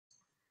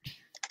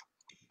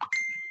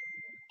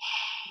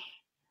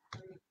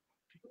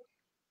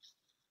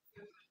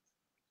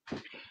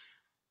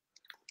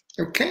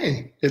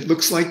Okay, it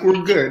looks like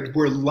we're good.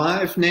 We're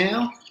live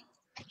now.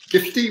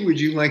 Gifty, would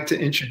you like to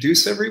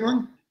introduce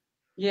everyone?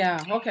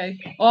 Yeah, okay.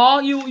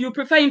 Or you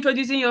prefer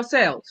introducing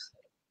yourselves?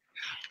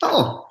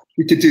 Oh,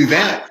 we could do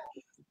that.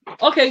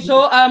 Okay,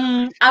 so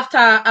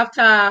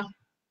after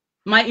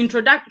my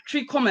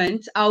introductory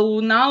comment, I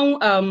will now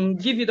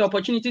give you the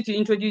opportunity to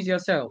introduce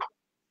yourself.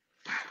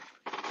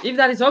 If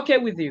that is okay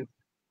with you.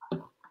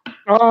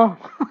 Oh,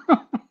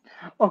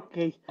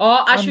 okay.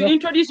 Or I should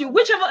introduce you,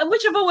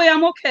 whichever way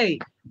I'm okay.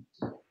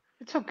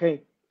 It's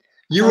okay.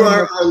 You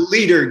are our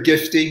leader,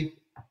 Gifty.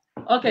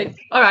 Okay,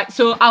 all right.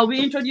 So I'll be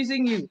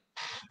introducing you.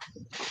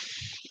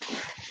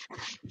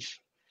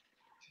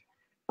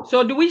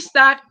 So do we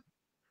start?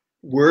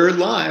 We're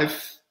live.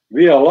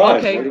 We are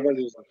live. Okay.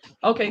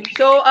 Okay.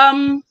 So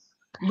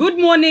good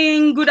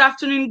morning, good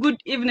afternoon,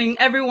 good evening,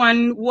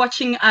 everyone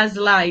watching us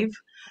live.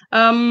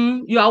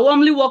 You are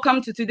warmly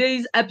welcome to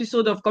today's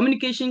episode of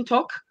Communication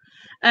Talk.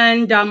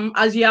 And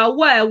as you are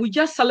aware, we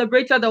just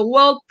celebrated the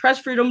World Press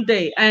Freedom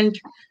Day, and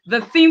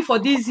the theme for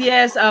this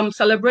year's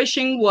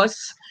celebration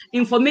was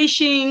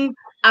information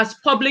as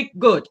public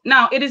good.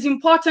 Now, it is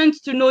important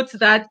to note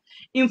that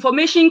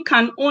information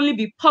can only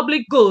be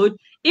public good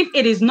if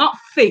it is not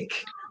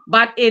fake,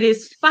 but it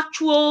is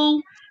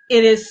factual,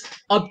 it is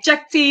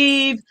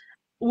objective,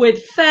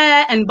 with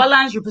fair and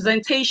balanced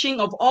representation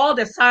of all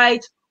the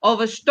sides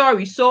of a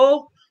story.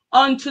 So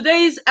on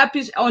today's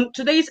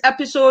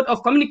episode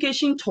of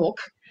Communication Talk,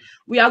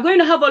 we are going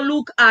to have a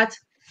look at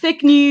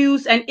fake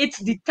news and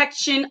its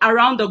detection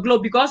around the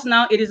globe, because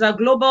now it is a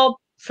global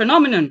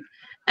phenomenon.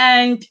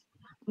 And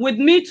with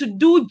me to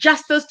do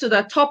justice to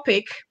the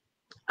topic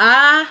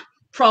are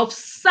Prof.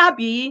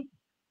 Sabi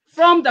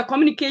from the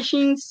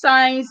Communication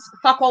Science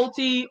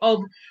Faculty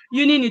of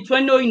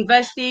Uninetwendo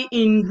University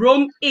in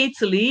Rome,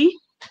 Italy.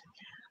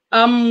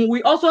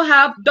 We also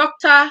have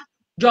Dr.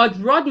 George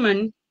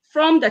Rodman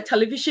from the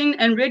Television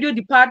and Radio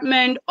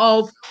Department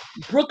of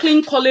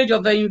Brooklyn College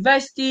of the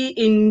University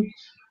in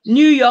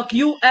New York,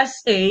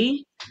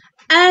 USA,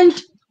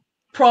 and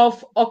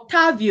Prof.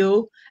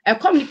 Octavio, a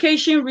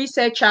communication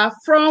researcher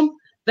from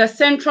the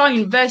Central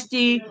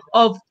University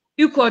of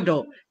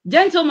Ecuador.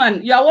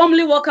 Gentlemen, you are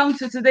warmly welcome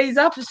to today's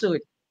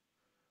episode.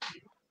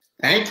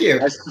 Thank you.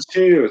 Nice to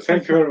see you.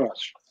 Thank you very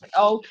much.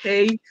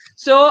 Okay,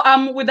 so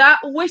without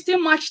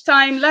wasting much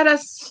time, let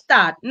us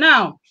start.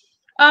 Now,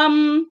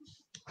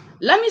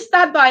 let me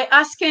start by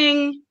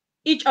asking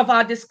each of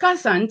our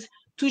discussants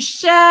to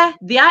share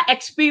their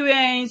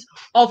experience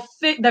of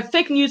the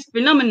fake news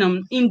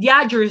phenomenon in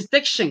their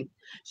jurisdiction.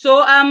 So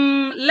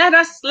let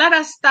us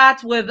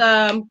start with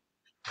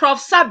Prof.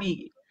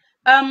 Sabi.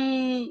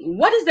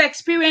 What is the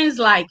experience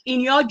like in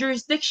your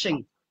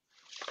jurisdiction?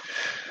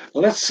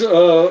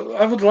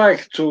 I would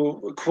like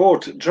to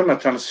quote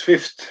Jonathan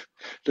Swift,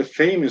 the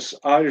famous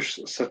Irish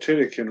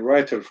satiric and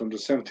writer from the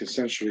 17th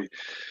century.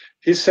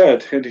 He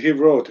said, and he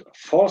wrote,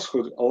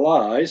 "Falsehood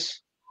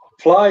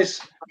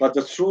flies, but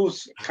the truth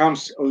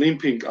comes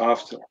limping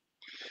after."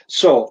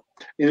 So,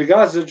 in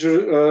regards to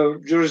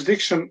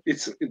jurisdiction, in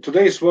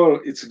today's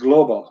world, it's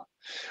global.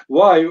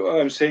 Why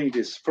I'm saying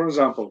this? For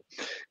example,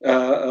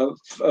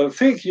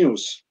 fake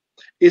news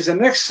is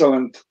an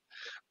excellent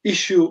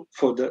issue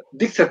for the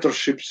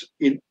dictatorships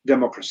in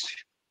democracy.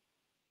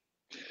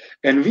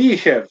 And we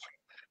have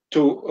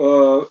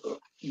to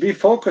be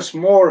focused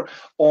more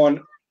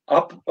on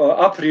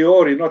a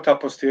priori, not a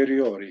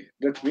posteriori.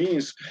 That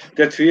means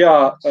that we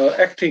are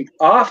acting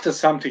after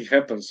something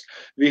happens.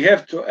 We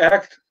have to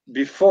act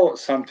before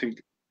something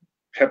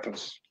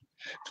happens.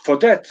 For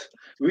that,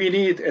 we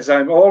need, as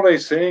I'm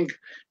always saying,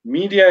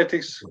 media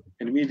ethics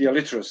and media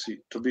literacy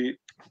to be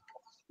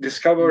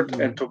discovered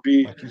and to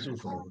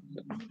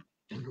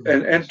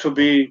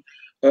be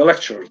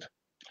lectured.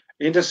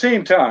 In the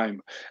same time,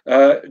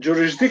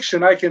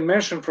 jurisdiction, I can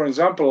mention, for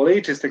example,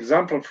 latest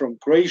example from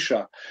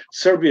Croatia,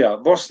 Serbia,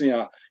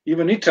 Bosnia,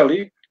 even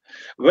Italy,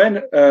 when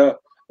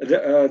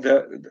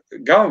the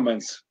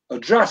governments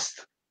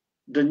adjust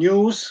the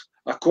news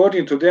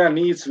according to their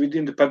needs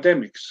within the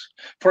pandemics.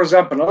 For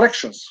example,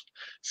 elections.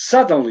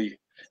 Suddenly,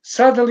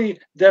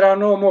 there are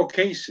no more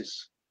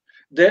cases.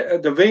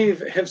 The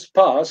wave has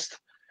passed,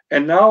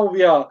 and now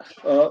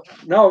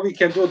we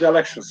can do the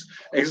elections.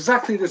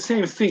 Exactly the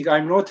same thing I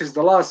noticed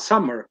the last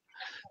summer.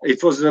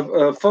 It was the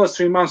first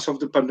 3 months of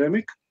the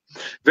pandemic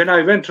when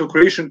I went to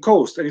Croatian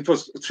coast, and it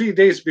was 3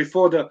 days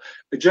before the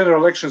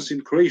general elections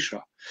in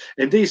Croatia.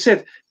 And they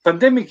said,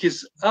 pandemic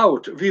is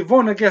out. We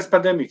won against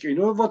pandemic. You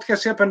know what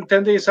has happened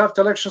 10 days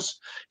after elections?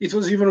 It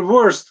was even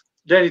worse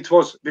than it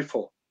was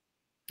before.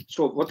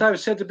 So what I've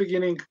said at the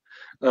beginning,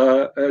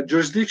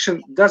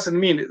 jurisdiction doesn't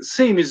mean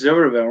same is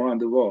everywhere around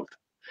the world.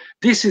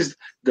 This is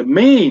the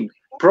main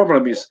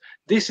problem.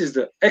 This is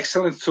the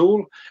excellent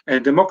tool,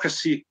 and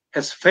democracy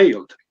has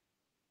failed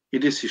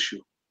in this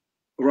issue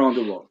around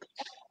the world.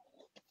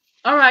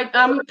 All right.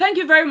 Thank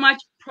you very much,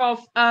 Prof.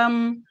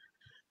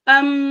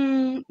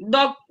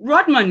 Dr.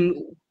 Rodman,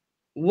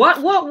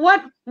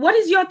 what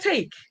is your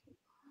take?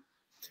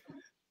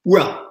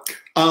 Well,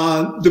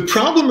 the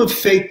problem of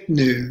fake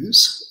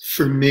news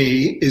for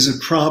me, is a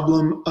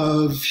problem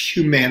of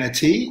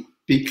humanity,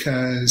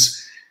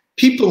 because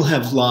people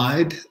have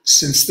lied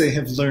since they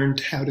have learned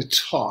how to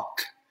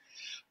talk.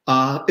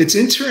 It's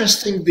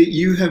interesting that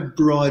you have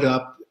brought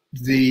up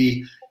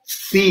the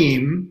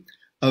theme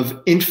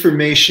of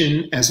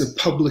information as a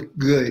public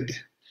good,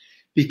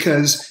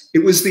 because it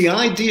was the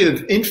idea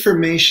of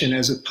information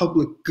as a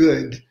public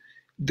good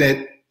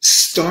that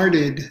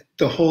started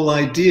the whole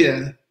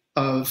idea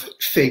of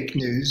fake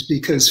news,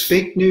 because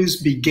fake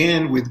news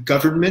began with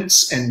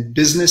governments and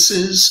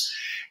businesses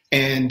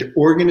and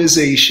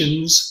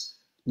organizations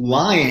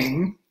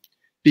lying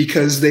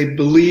because they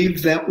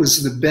believed that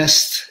was the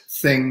best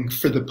thing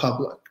for the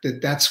public,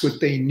 that that's what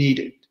they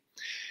needed.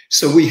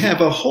 So we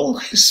have a whole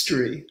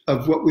history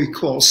of what we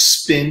call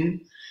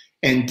spin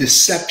and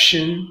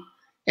deception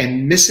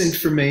and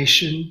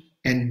misinformation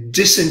and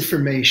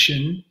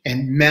disinformation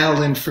and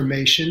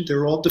malinformation.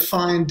 They're all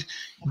defined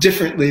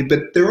differently,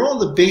 but they're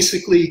all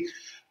basically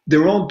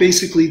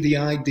the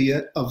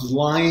idea of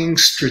lying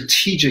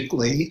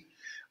strategically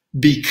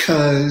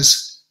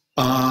because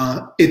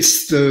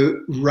it's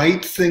the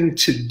right thing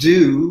to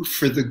do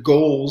for the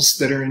goals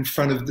that are in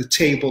front of the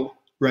table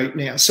right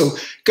now. So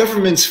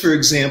governments, for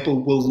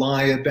example, will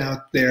lie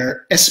about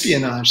their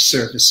espionage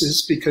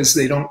services because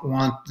they don't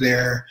want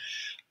their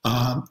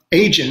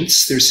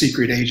agents, their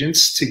secret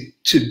agents,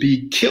 to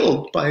be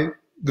killed by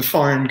the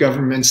foreign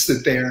governments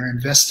that they are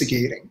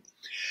investigating.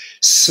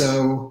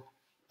 So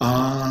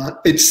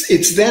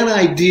it's that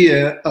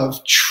idea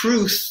of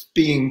truth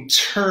being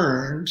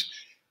turned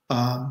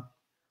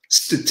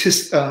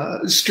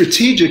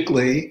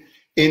strategically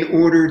in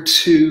order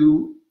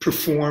to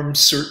perform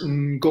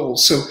certain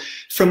goals. So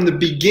from the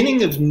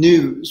beginning of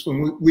news,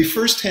 when we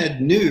first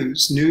had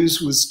news, news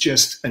was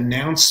just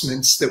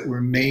announcements that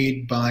were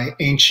made by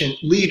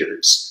ancient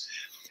leaders.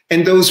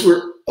 And those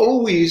were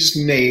always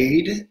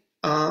made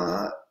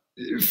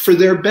for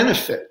their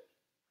benefit.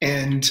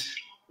 And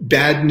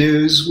bad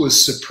news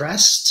was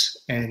suppressed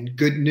and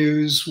good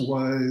news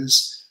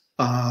was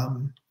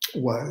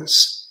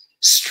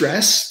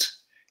stressed.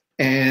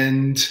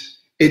 And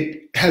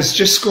it has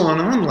just gone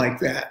on like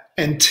that.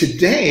 And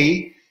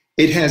today,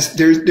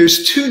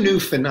 there's two new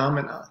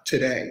phenomena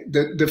today.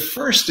 The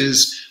first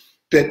is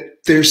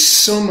that there's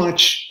so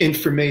much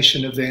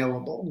information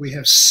available. We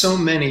have so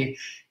many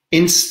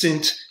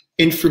instant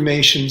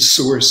information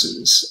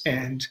sources,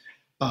 and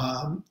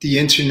the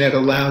internet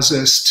allows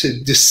us to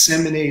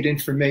disseminate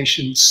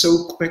information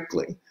so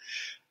quickly.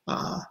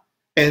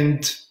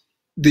 And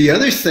the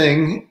other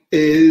thing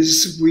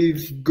is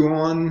we've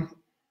gone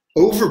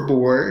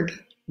overboard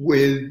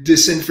with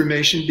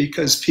disinformation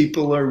because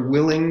people are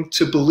willing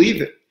to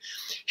believe it.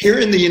 Here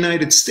in the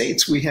United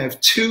States, we have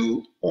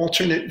two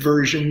alternate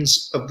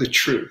versions of the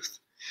truth.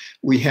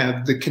 We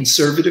have the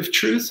conservative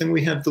truth and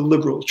we have the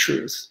liberal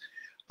truth,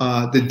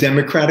 the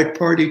Democratic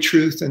Party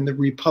truth and the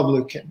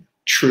Republican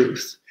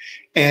truth.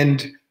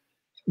 And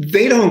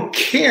they don't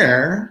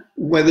care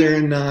whether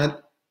or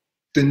not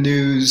the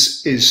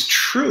news is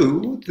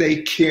true.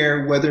 They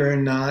care whether or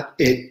not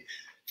it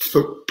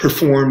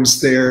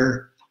performs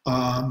their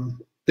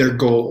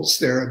goals,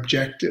 their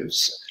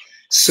objectives.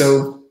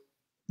 So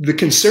the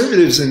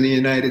conservatives in the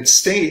United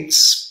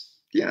States,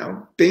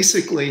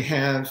 basically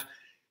have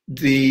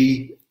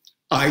the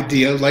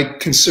idea,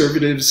 like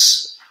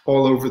conservatives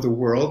all over the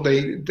world,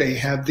 they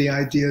have the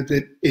idea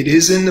that it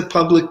is in the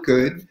public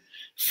good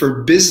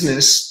for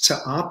business to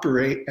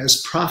operate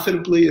as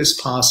profitably as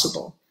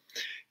possible.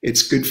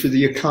 It's good for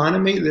the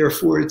economy,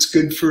 therefore it's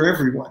good for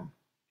everyone.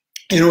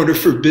 In order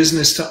for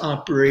business to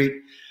operate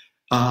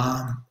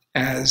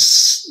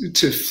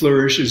to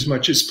flourish as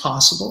much as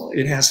possible,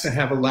 it has to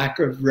have a lack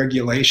of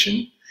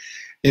regulation.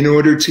 In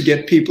order to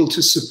get people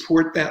to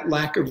support that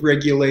lack of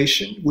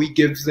regulation, we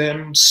give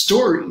them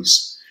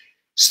stories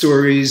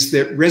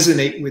that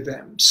resonate with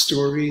them,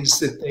 stories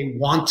that they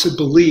want to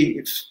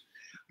believe.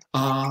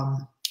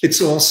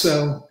 It's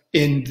also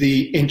in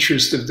the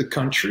interest of the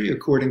country,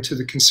 according to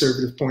the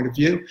conservative point of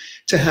view,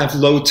 to have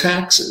low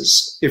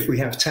taxes, if we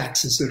have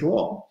taxes at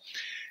all.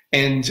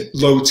 And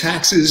low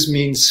taxes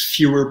means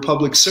fewer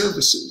public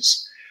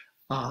services,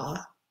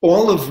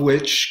 all of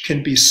which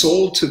can be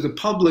sold to the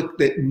public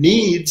that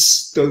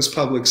needs those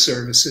public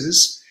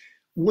services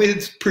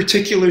with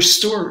particular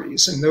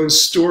stories. And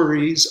those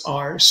stories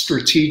are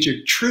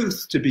strategic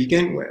truth to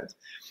begin with.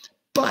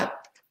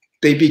 But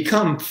they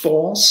become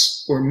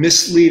false or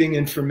misleading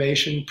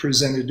information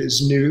presented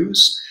as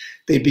news.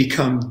 They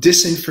become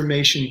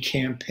disinformation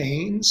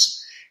campaigns.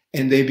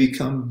 And they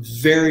become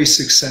very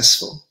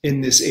successful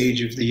in this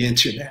age of the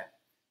internet.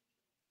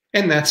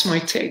 And that's my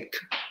take.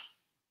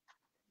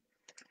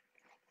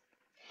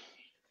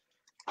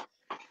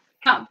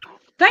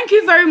 Thank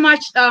you very much,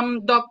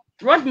 Dr.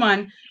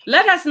 Rodman.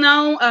 Let us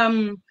now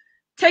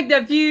take the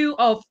view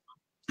of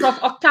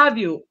Prof.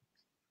 Octavio.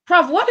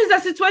 Prof, what is the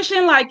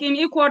situation like in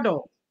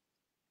Ecuador?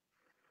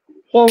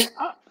 Well,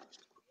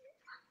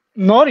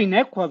 not in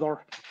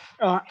Ecuador.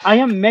 I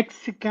am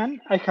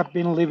Mexican. I have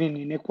been living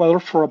in Ecuador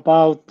for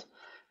about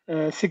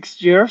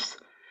 6 years.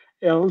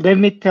 let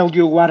me tell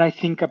you what I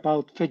think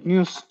about fake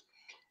news.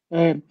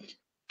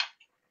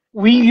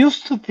 We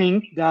used to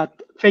think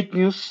that fake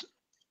news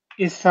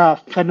is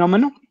a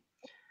phenomenon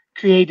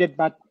created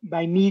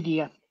by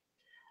media.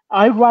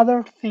 I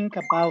rather think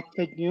about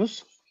fake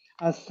news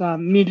as a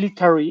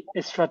military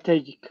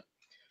strategic.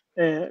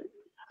 Uh,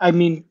 I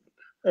mean,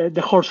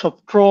 the horse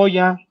of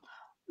Troja,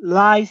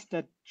 lies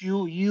that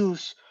you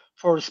use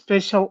for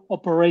special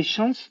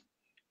operations,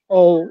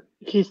 all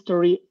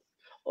history,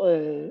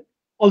 uh,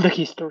 all the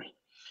history.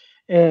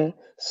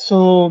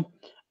 So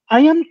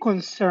I am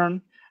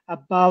concerned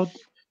about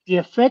the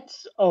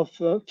effects of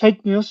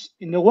fake news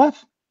in the web.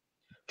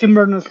 Tim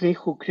Berners-Lee,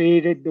 who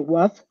created the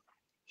web,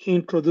 he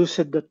introduced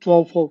it the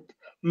 12th of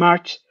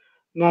March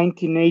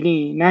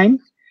 1989,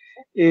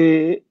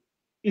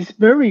 is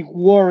very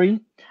worried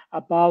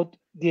about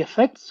the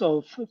effects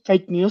of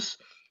fake news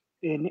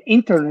in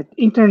internet.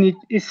 Internet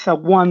is a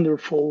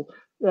wonderful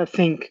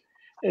thing.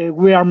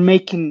 We are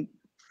making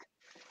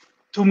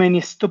too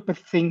many stupid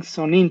things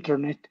on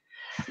internet,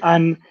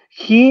 and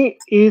he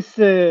is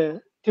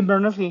Tim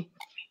Berners-Lee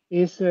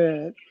is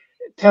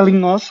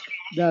telling us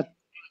that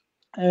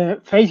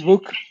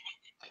Facebook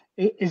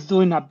is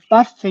doing a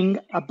bad thing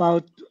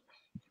about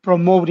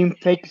promoting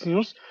fake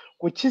news,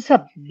 which is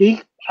a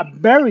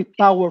very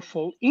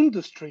powerful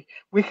industry.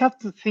 We have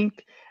to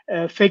think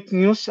fake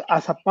news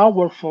as a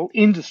powerful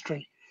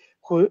industry.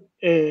 Who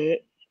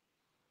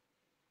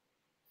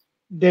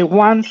the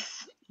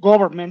ones,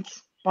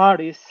 governments,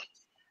 parties,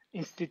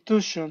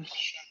 institutions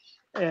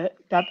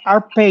that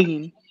are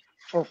paying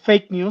for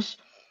fake news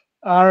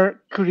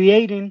are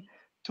creating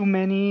too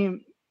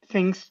many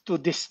things to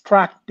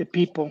distract the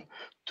people,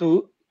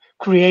 to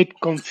create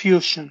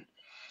confusion,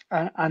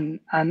 and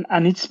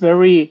it's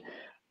very.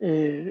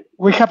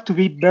 We have to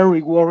be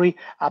very worried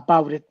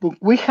about it. But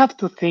we have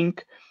to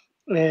think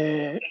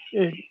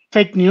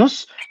fake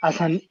news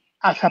as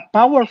a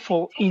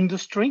powerful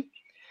industry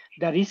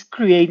that is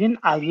creating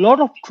a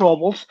lot of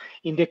troubles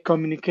in the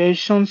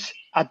communications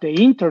at the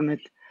internet.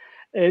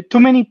 Too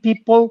many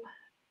people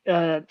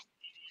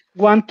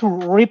want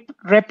to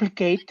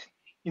replicate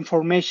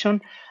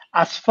information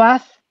as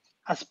fast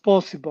as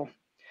possible.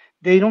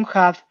 They don't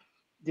have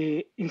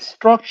the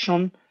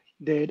instruction,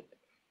 the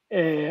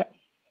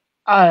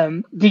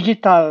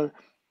digital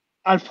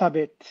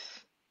alphabet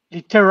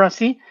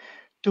literacy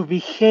to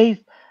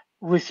behave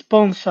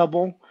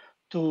responsible,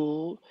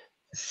 to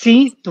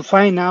see, to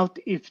find out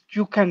if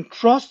you can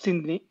trust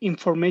in the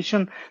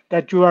information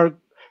that you are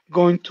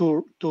going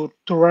to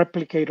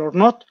replicate or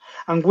not.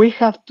 And we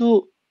have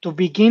to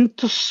begin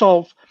to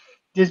solve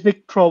this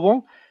big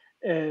trouble,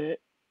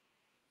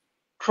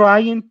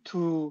 trying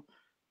to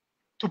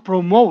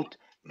promote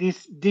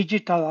this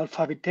digital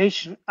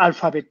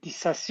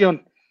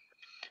alphabetization.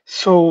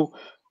 So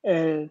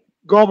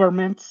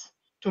governments,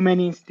 too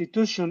many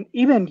institutions,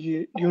 even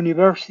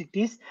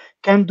universities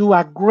can do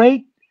a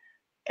great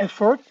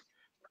effort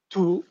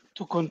to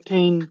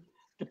contain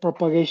the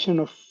propagation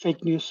of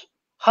fake news.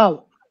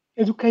 How?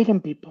 Educating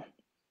people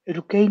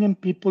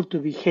to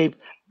behave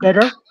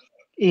better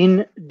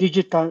in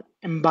digital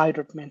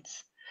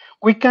environments.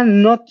 We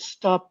cannot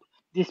stop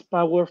this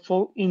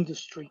powerful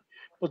industry,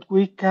 but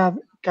we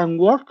can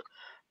work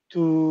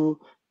to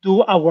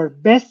do our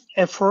best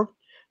effort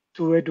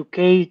to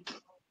educate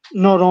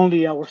not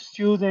only our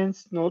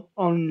students, not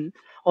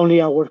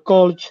only our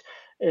college,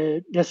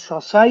 the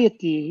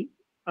society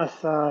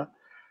as a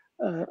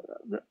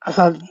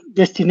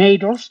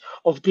destinators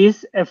of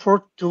this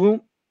effort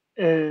to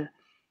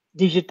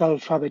digital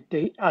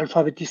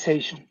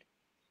alphabetization.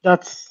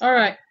 That's All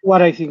right.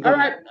 what I think. All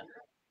right.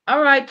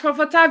 All right, Prof.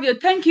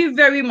 Otavio, thank you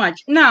very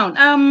much. Now,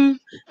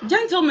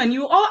 gentlemen,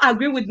 you all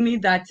agree with me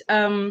that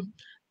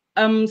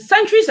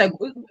centuries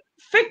ago,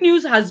 fake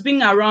news has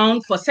been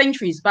around for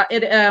centuries, but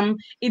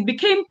it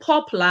became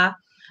popular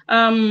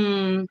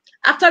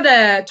after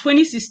the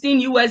 2016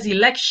 US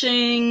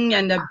election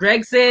and the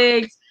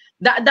Brexit.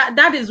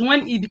 That is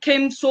when it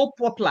became so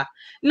popular.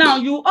 Now,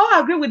 you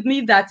all agree with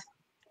me that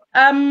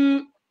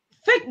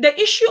the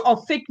issue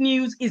of fake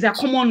news is a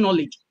common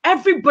knowledge.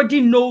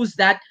 Everybody knows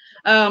that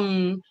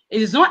it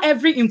is not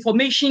every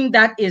information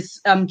that is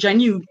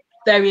genuine.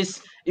 There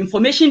is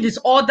information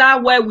disorder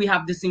where we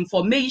have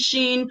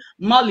disinformation,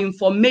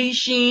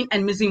 malinformation,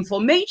 and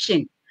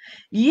misinformation.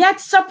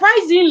 Yet,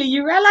 surprisingly,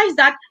 you realize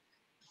that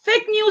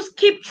fake news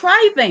keep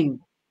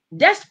thriving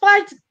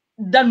despite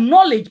the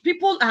knowledge.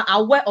 People are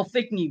aware of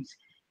fake news.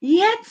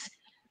 Yet,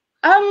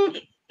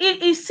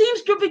 it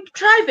seems to be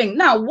thriving.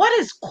 Now, what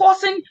is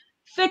causing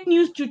fake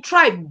news to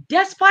thrive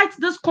despite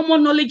this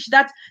common knowledge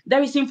that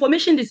there is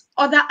information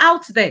disorder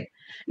out there?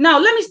 Now,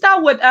 let me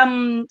start with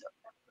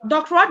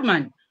Dr.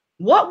 Rodman.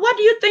 What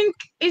do you think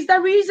is the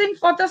reason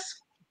for this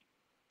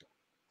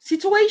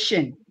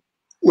situation?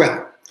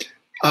 Well,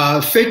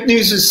 fake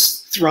news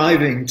is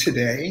thriving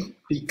today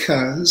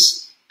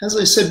because, as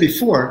I said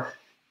before,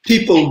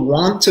 people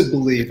want to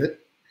believe it.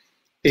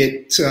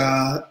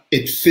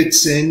 It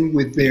fits in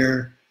with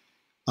their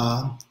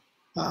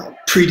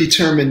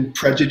predetermined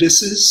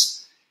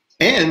prejudices,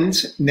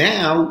 and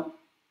now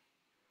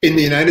in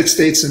the United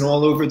States and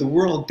all over the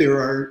world, there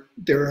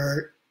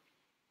are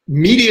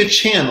media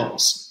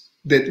channels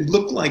that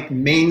look like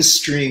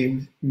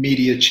mainstream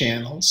media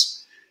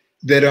channels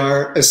that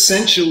are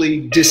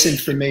essentially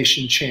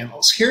disinformation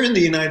channels. Here in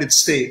the United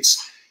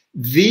States,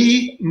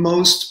 the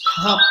most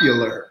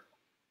popular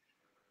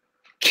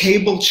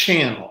cable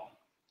channel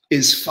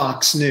is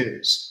Fox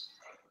News.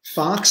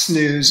 Fox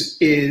News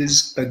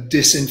is a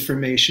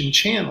disinformation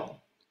channel.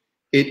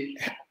 It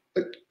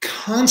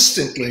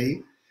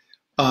constantly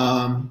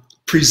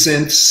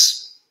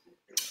presents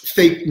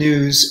fake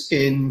news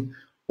in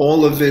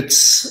all of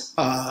its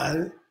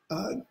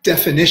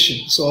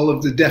definitions, all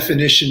of the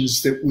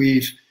definitions that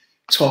we've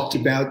talked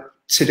about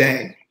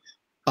today.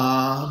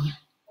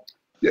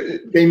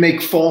 They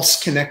make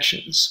false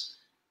connections,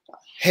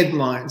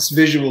 headlines,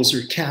 visuals,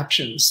 or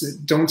captions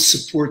that don't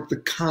support the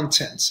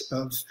content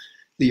of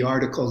the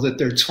article that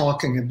they're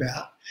talking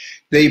about.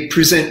 They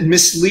present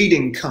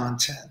misleading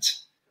content.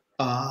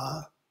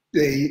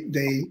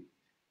 They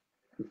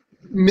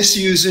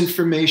misuse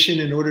information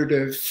in order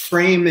to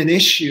frame an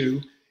issue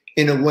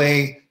in a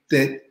way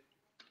that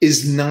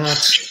is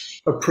not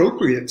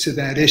appropriate to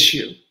that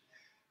issue.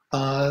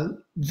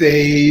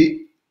 They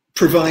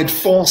provide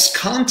false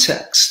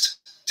context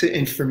to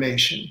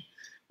information.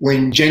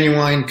 When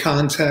genuine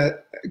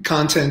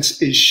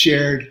content is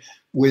shared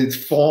with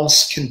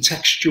false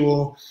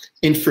contextual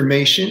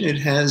information, it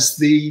has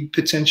the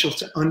potential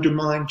to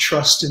undermine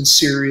trust in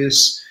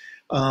serious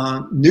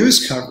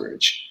news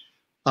coverage.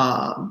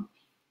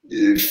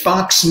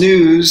 Fox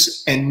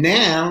News, and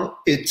now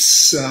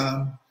its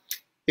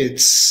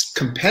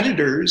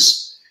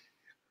competitors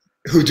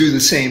who do the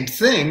same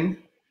thing,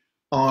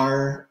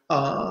 are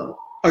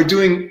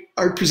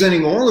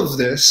presenting all of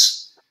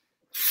this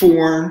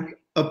for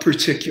a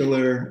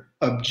particular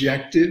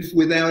objective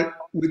without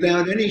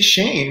any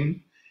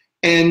shame,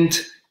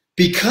 and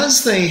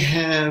because they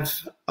have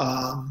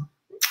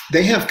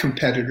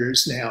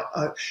competitors now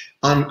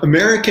on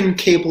American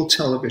cable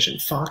television.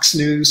 Fox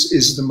News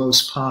is the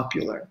most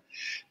popular,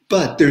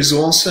 but there's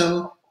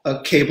also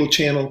a cable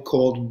channel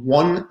called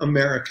One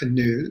America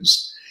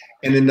News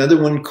and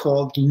another one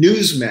called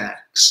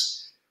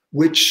Newsmax,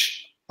 which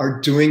are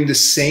doing the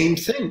same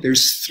thing.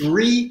 There's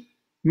 3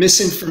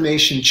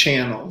 misinformation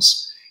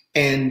channels,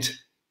 and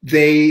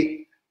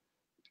they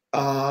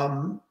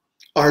are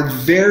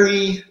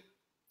very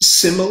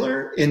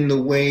similar in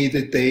the way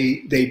that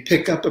they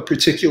pick up a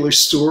particular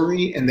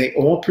story, and they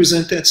all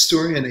present that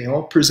story, and they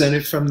all present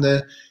it from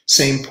the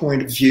same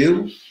point of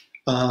view.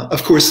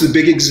 Of course, the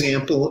big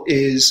example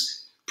is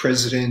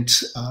President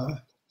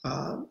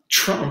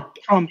Trump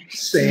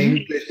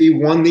saying that he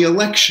won the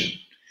election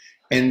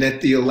and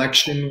that the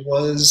election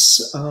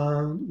was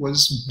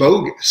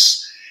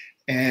bogus,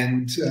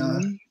 and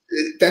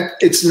that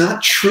it's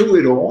not true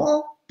at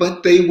all.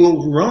 But they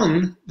will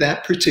run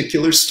that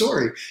particular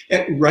story.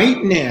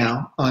 Right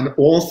now, on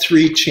all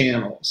 3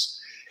 channels,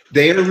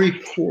 they are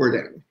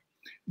reporting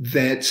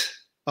that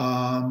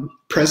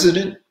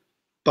President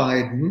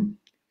Biden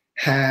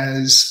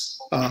has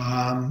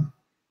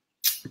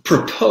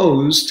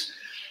proposed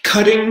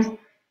cutting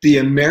the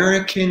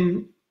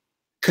American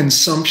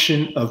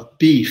consumption of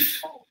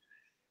beef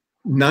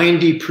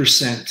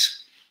 90%.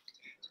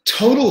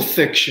 Total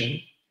fiction.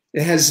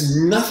 It has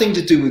nothing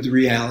to do with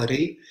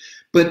reality.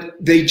 But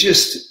they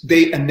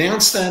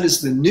announce that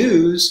as the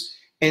news,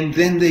 and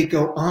then they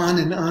go on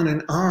and on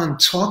and on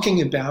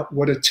talking about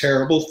what a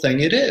terrible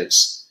thing it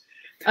is.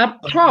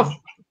 Prof,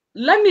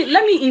 let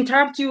me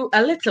interrupt you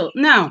a little.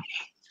 Now,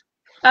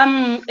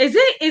 is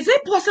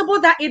it possible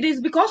that it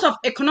is because of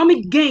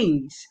economic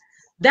gains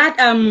that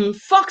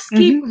Fox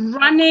keep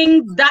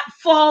running that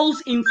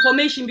false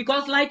information?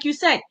 Because, like you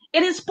said,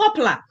 it is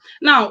popular.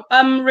 Now,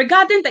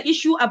 regarding the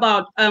issue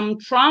about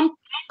Trump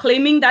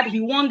claiming that he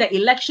won the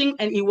election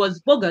and it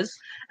was bogus,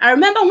 I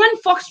remember when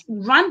Fox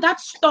ran that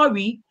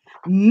story,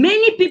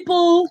 many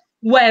people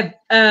were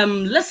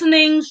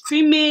listening,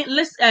 streaming,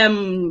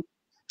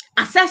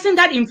 accessing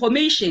that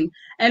information,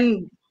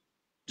 and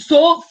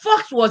so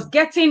Fox was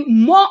getting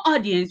more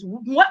audience.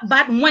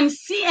 But when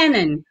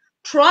CNN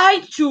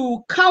tried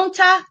to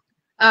counter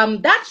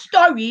that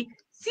story,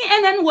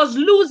 CNN was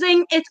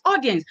losing its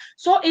audience.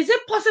 So is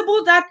it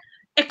possible that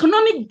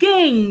economic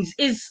gains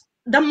is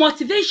the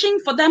motivation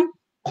for them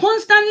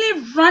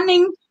constantly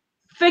running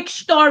fake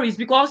stories,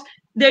 because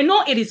they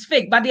know it is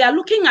fake, but they are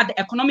looking at the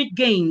economic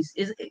gains?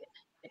 Is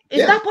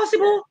that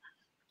possible?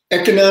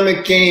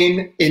 Economic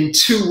gain in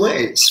 2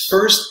 ways.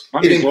 First,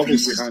 it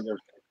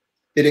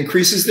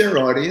increases their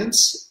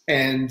audience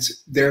and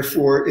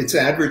therefore its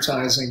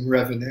advertising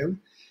revenue,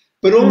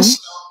 but also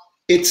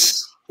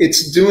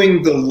it's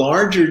doing the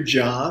larger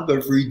job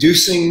of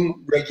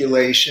reducing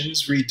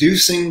regulations,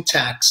 reducing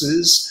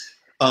taxes,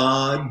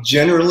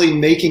 generally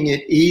making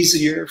it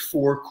easier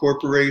for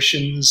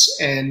corporations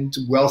and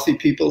wealthy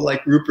people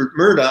like Rupert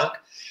Murdoch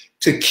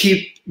to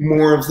keep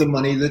more of the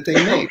money that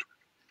they make,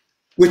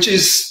 which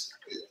is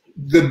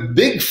the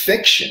big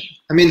fiction.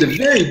 I mean, the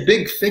very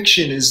big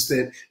fiction is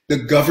that the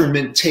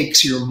government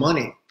takes your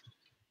money,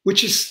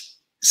 which is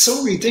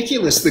so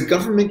ridiculous. The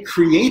government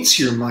creates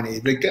your money.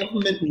 The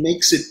government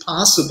makes it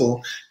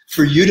possible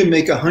for you to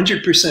make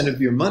 100%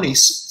 of your money,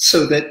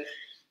 so that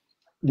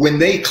when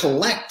they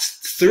collect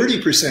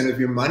 30% of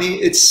your money,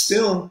 it's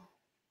still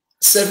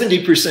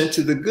 70%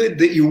 to the good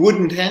that you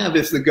wouldn't have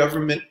if the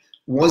government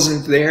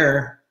wasn't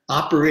there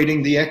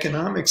operating the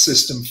economic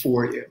system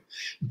for you.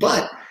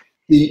 But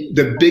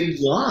the big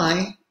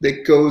lie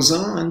that goes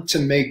on to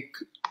make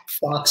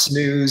Fox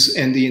News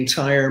and the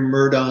entire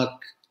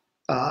Murdoch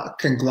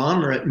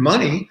conglomerate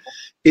money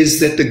is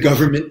that the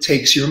government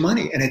takes your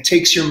money, and it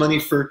takes your money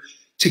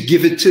to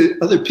give it to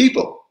other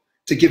people,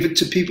 to give it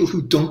to people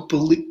who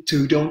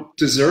don't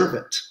deserve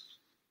it.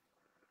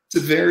 It's a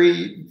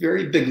very,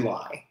 very big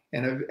lie,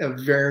 and a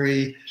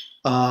very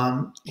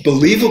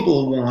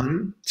believable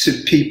one to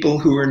people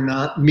who are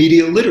not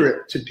media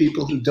literate, to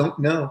people who don't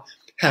know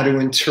how to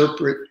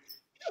interpret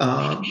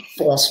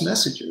false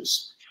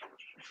messages.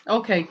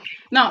 Okay.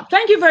 Now,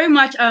 thank you very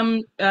much,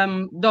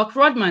 Dr.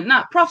 Rodman.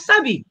 Now, Prof.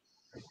 Sabi,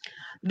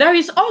 there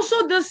is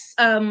also this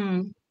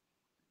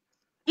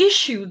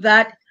issue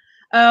that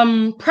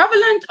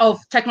prevalent of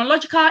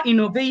technological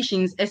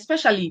innovations,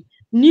 especially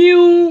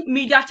new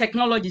media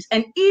technologies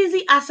and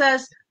easy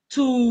access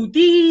to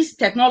these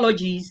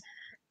technologies,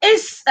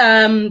 is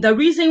the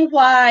reason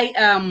why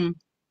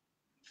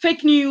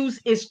fake news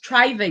is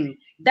thriving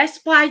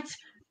despite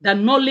the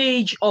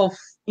knowledge of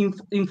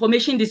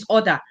information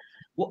disorder.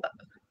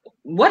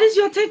 What is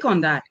your take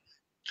on that?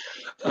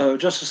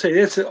 Just to say,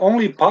 it's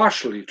only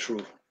partially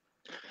true,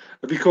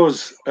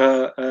 because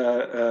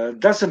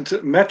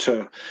doesn't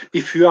matter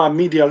if you are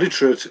media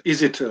literate.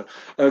 Is it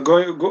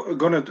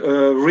going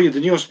to read the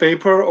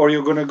newspaper, or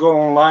you're going to go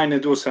online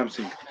and do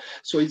something?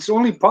 So it's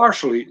only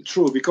partially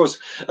true, because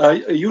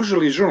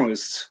usually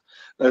journalists,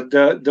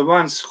 the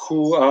ones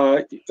who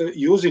are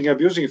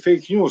abusing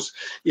fake news,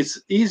 it's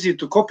easy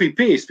to copy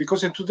paste,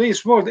 because in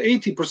today's world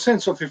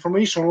 80% of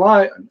information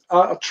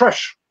are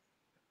trash.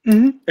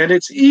 Mm-hmm. And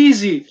it's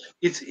easy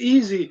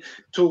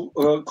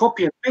to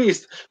copy and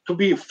paste, to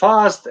be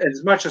fast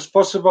as much as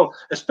possible,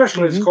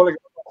 especially as colleague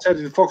said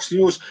in Fox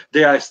News.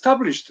 They are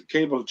established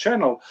cable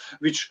channel,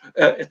 which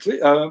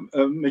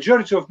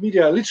majority of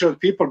media literate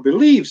people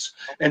believes,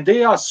 and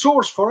they are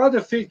source for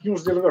other fake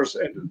news delivers,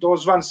 and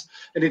those ones,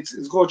 and it's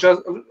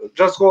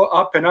just go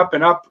up and up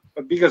and up,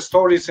 bigger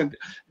stories, and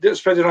they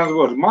spread around the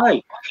world.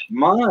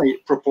 My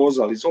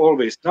proposal is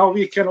always, now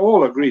we can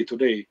all agree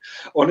today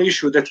on the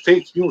issue that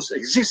fake news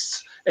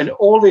exists and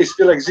always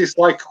will exist,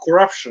 like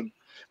corruption.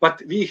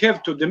 But we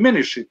have to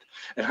diminish it.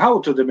 And how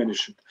to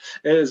diminish it?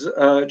 Is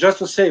just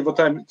to say what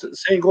I'm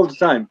saying all the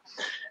time.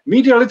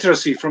 Media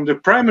literacy from the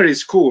primary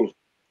school,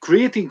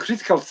 creating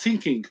critical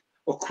thinking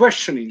or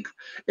questioning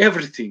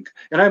everything.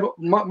 And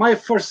my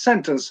first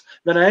sentence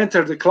when I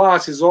enter the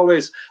class is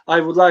always,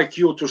 I would like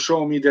you to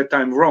show me that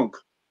I'm wrong.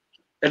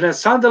 And then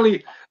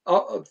suddenly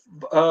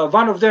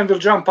one of them will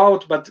jump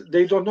out, but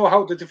they don't know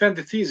how to defend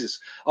the thesis.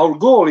 Our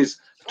goal is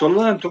to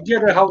learn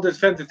together how to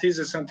defend the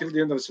thesis until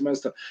the end of the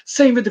semester.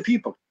 Same with the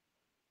people.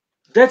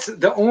 That's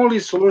the only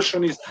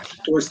solution, is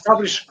to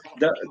establish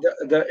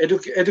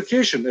the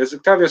education, as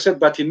Octavio said,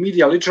 but in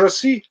media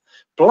literacy,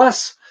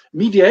 plus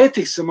media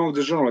ethics among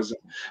the journalism.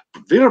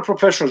 Real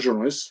professional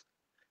journalist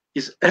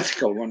is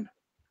ethical one,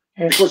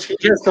 because he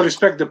has to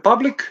respect the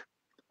public.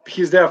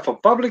 He's there for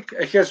public.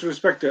 He has to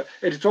respect the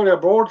editorial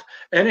board,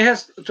 and he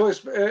has to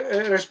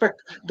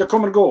respect the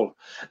common goal.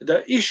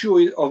 The issue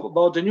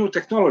about the new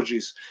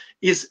technologies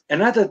is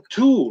another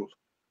tool.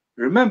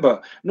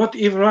 Remember, not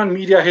even one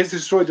media has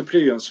destroyed the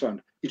previous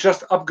one. It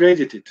just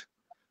upgraded it.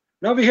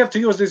 Now we have to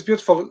use this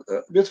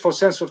beautiful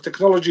sense of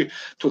technology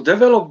to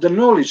develop the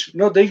knowledge,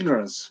 not the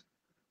ignorance.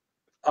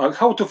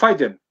 How to fight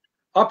them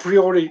a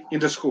priori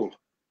in the school.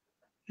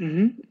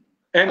 Mm-hmm.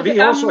 And we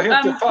also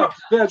have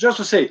to, just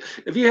to say,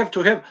 we have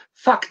to have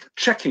fact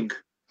checking.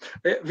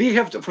 We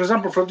have to, for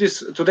example, from this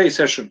today's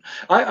session,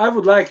 I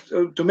would like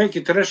to make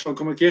International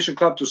Communication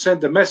Club to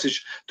send a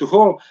message to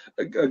all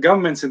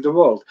governments in the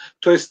world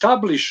to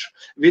establish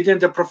within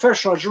the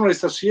professional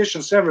journalist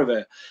associations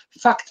everywhere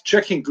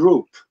fact-checking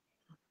group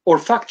or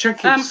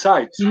fact-checking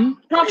sites in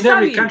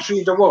every country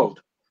in the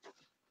world.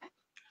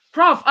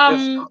 Prof,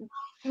 yes.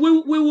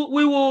 we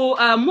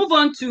will move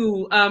on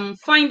to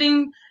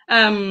finding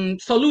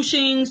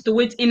solutions to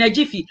it in a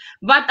jiffy.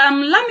 But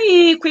let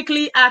me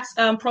quickly ask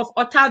Prof.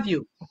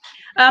 Octavio.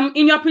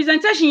 In your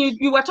presentation,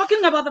 you were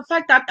talking about the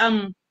fact that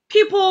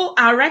people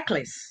are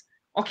reckless,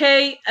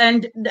 okay,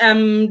 and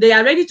they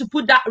are ready to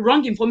put that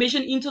wrong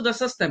information into the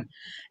system.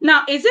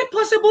 Now, is it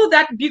possible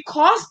that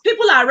because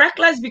people are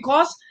reckless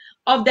because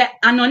of the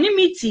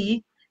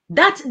anonymity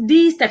that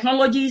these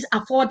technologies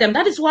afford them,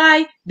 that is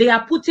why they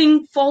are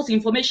putting false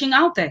information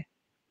out there?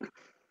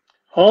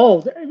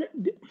 Oh,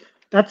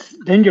 that's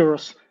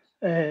dangerous.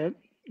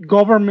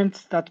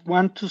 Governments that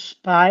want to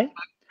spy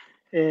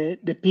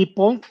the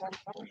people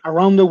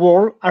around the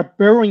world are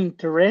very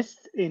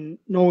interested in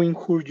knowing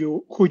who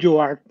you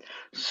are.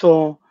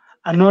 So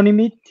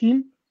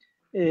anonymity,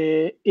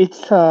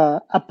 it's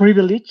a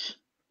privilege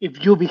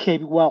if you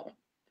behave well.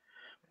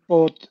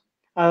 But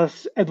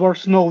as Edward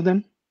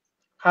Snowden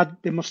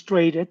had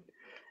demonstrated,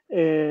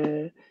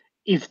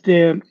 if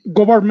the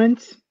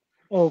governments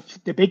of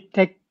the big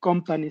tech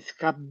companies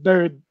have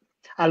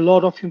a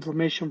lot of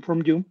information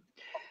from you,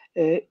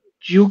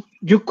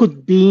 you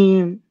could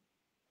be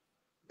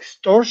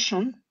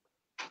extortion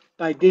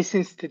by this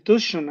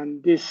institution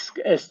and this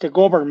as the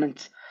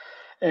government.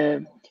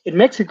 In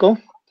Mexico,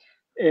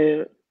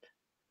 2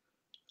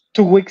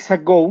 weeks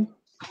ago,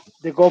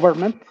 the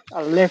government,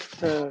 a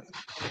left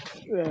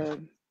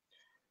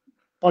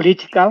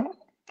political,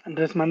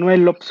 Andrés Manuel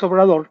López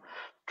Obrador,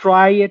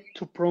 tried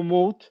to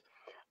promote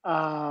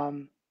a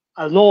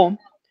law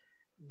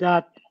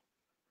that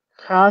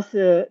has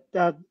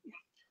that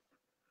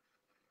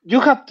you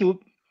have to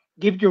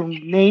give your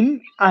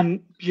name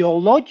and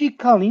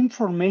biological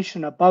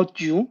information about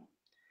you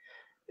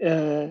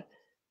to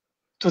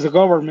the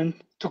government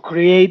to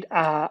create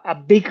a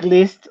big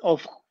list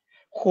of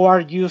who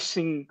are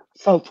using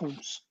cell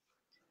phones.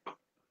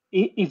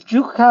 If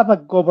you have a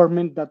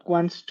government that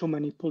wants to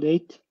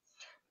manipulate,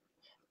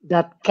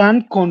 that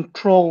can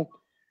control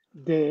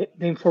the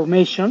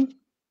information,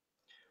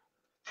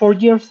 4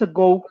 years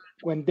ago,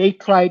 when they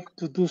tried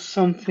to do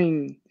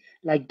something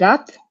like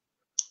that,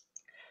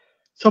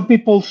 some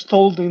people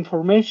stole the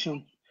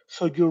information.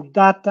 So your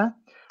data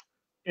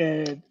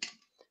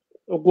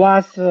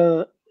was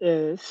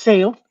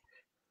sold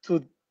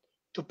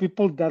to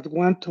people that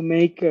want to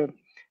make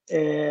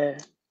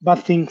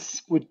bad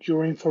things with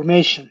your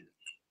information.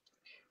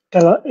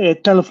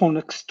 Telephone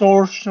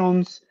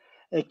extortions,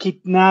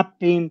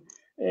 kidnapping,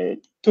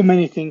 too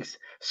many things.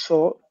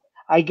 So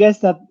I guess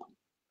that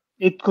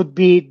it could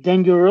be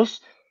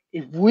dangerous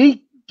if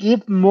we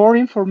give more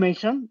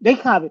information. They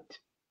have it,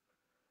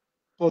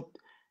 but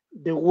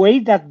the way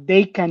that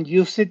they can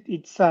use it,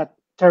 it's a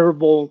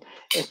terrible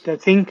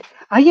thing.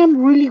 I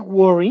am really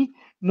worried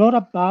not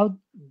about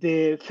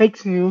the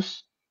fake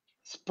news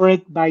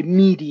spread by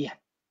media.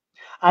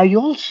 I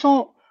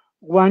also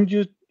want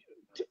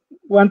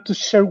to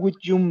share with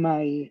you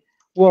my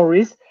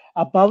worries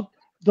about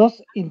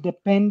those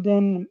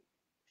independent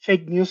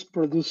fake news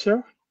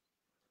producer.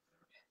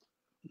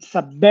 It's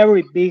a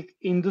very big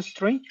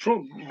industry,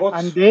 True,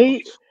 and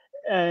they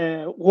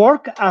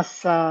work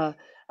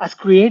as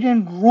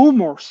creating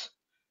rumors.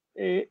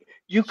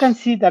 You can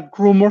see that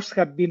rumors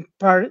have been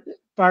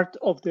part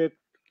of the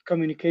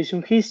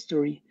communication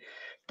history,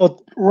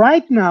 but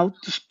right now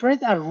to spread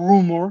a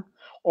rumor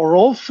or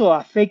also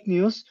a fake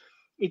news,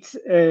 it's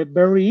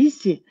very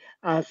easy,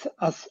 as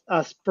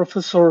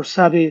Professor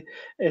Sabe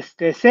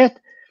said,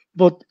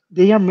 but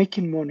they are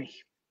making money.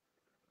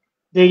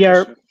 They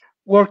are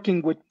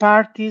working with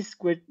parties,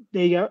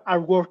 they are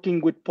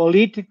working with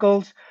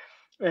politicals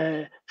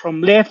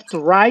from left to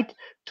right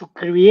to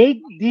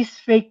create this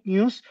fake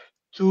news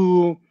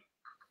to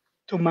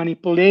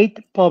manipulate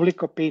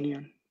public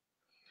opinion.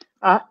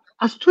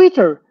 As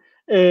Twitter,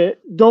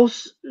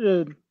 those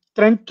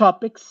trend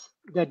topics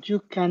that you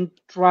can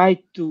try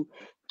to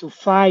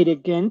fight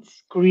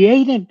against,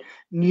 creating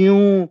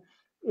new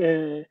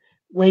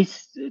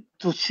ways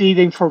to see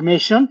the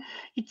information.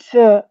 It's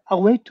a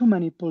way to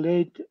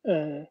manipulate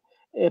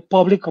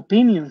public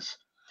opinions.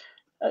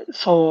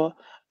 So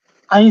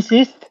I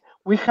insist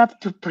we have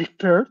to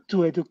prepare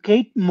to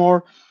educate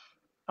more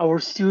our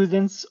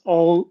students,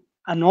 all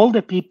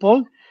the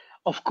people.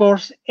 Of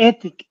course,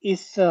 ethic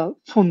is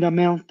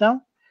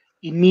fundamental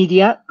in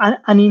media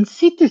and in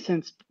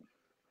citizens,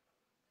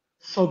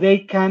 so they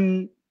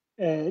can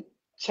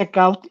check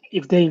out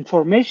if the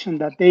information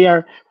that they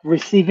are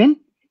receiving,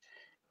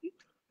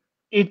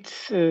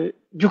 it's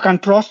you can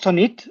trust on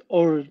it,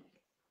 or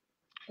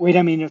wait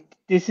a minute,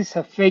 this is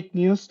a fake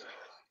news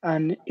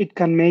and it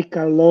can make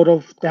a lot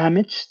of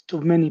damage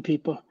to many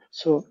people.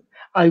 So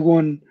I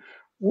won't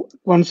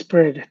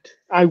spread it.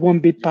 I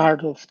won't be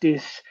part of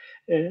this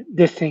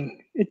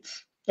thing.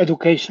 It's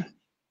education.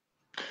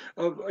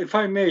 If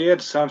I may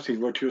add something,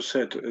 what you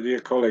said, dear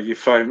colleague,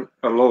 if I'm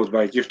allowed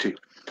by Gifty.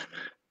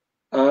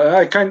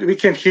 We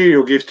can hear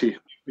you, Gifty.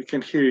 We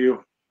can hear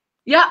you.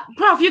 Yeah,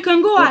 Prof, you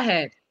can go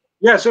ahead.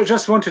 Yeah, so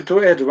just wanted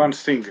to add one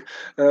thing,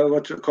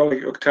 what your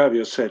colleague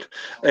Octavio said,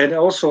 and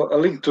also a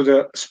link to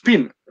the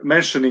spin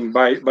mentioning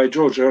by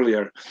George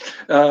earlier.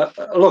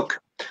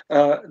 Look,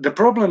 the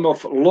problem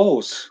of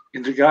laws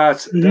in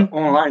regards to the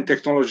online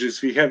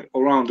technologies we have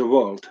around the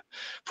world.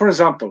 For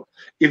example,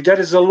 if there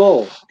is a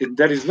law, if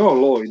there is no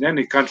law in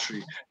any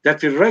country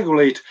that will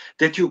regulate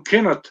that you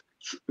cannot,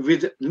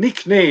 with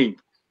nickname,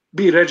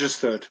 be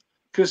registered.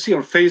 You can see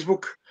on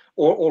Facebook,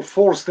 or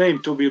false name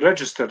to be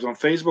registered on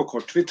Facebook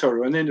or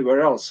Twitter or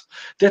anywhere else.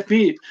 That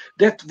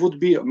would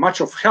be much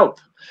of help,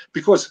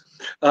 because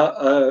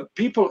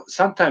people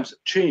sometimes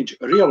change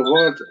real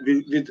world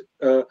with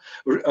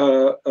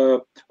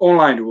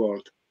online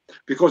world,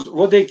 because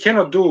what they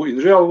cannot do in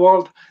real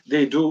world,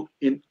 they do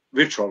in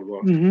virtual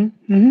world.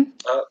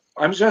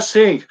 I'm just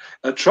saying,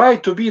 try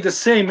to be the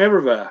same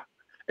everywhere,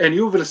 and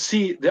you will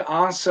see the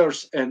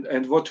answers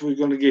and what we're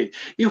going to get.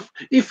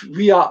 If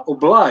we are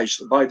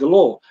obliged by the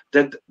law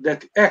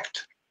that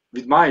act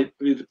with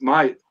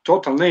my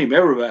total name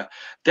everywhere,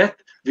 that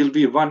will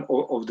be one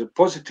of the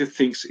positive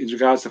things in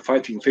regards to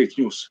fighting fake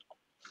news.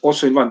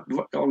 Also in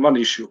one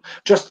issue.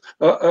 Just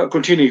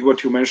continuing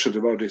what you mentioned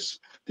about this,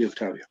 the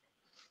Octavia.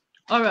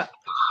 All right.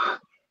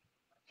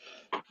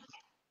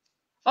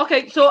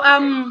 Okay, so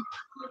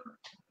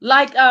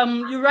like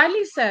you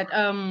rightly said,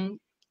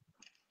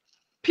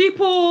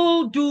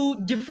 people do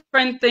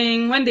different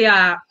things when they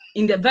are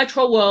in the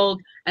virtual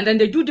world, and then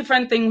they do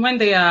different things when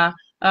they are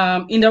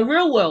in the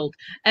real world,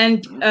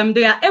 and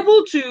they are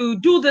able to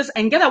do this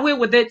and get away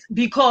with it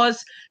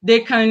because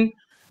they can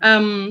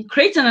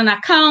create an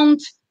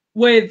account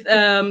with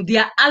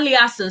their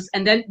aliases,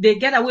 and then they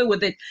get away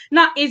with it.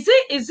 Now, is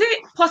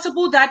it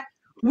possible that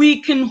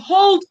we can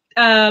hold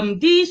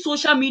these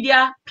social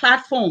media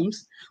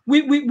platforms,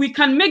 we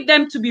can make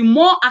them to be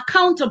more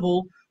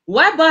accountable,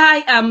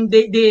 whereby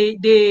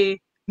they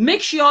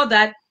make sure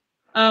that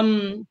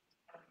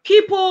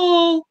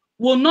people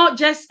will not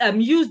just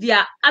use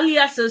their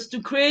aliases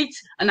to create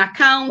an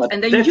account, but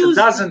and then that use...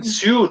 doesn't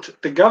suit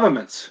the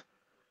governments.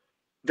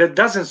 That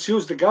doesn't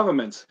suit the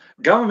governments.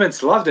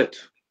 Governments loved it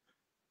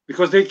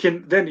because they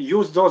can then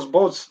use those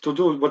bots to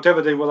do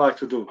whatever they would like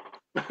to do.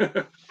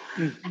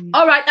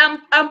 All right,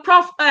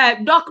 Prof.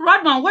 Doc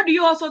Rodman, what do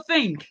you also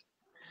think?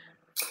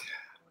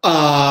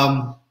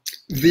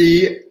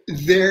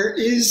 There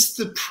is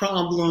the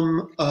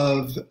problem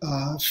of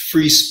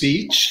free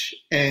speech,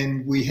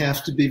 and we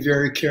have to be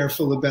very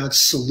careful about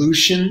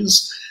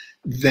solutions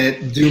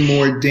that do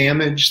more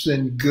damage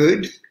than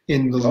good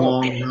in the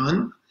long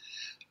run.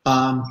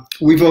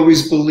 We've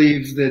always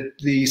believed that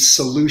the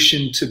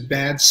solution to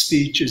bad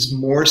speech is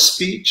more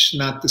speech,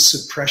 not the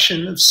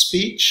suppression of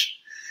speech.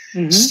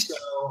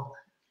 So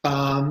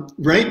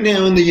right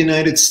now in the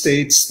United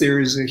States, there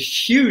is a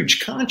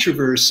huge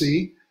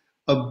controversy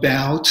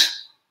about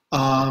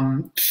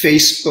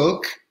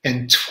Facebook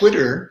and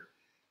Twitter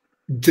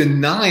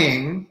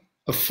denying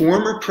a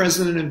former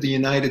president of the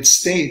United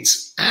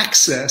States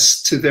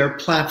access to their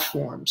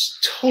platforms.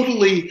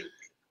 Totally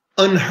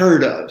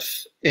unheard of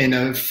in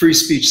a free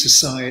speech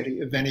society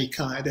of any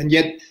kind. And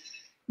yet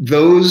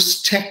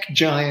those tech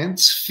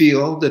giants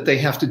feel that they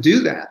have to do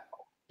that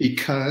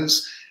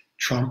because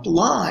Trump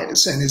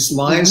lies, and his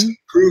lies have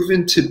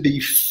proven to be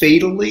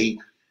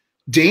fatally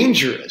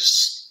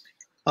dangerous.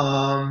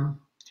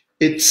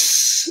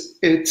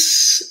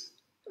 It's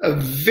a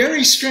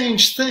very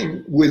strange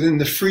thing within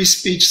the free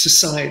speech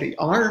society.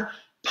 Our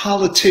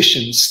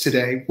politicians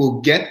today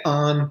will get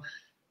on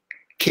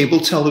cable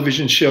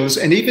television shows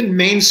and even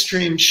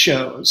mainstream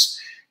shows,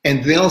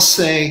 and they'll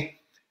say,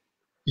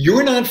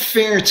 "You're not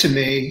fair to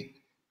me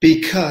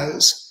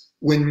because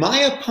when my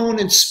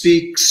opponent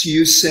speaks,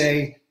 you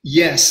say,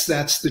 yes,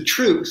 that's the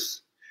truth.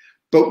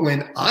 But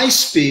when I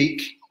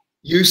speak,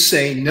 you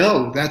say,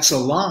 no, that's a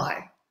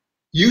lie.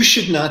 You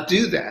should not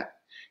do that.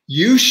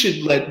 You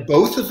should let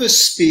both of us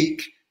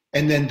speak,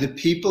 and then the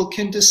people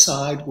can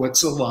decide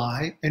what's a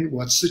lie and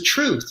what's the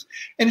truth."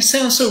 And it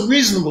sounds so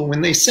reasonable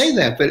when they say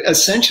that, but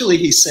essentially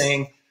he's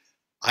saying,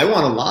 I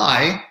want to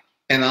lie,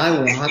 and I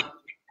want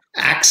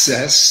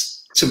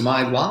access to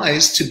my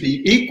lies to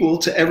be equal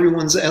to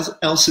everyone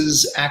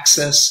else's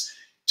access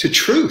to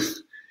truth.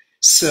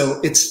 So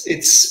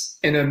it's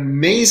an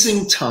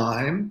amazing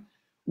time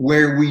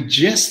where we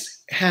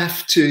just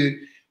have to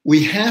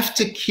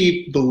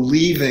keep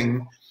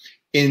believing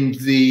in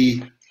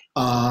the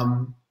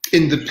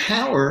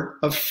power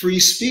of free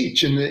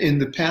speech, in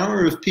the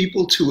power of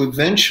people to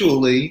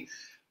eventually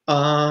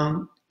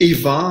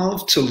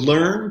evolve, to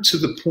learn to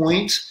the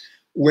point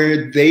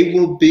where they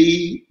will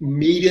be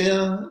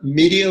media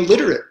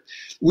literate.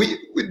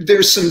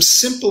 There's some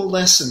simple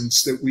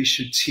lessons that we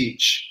should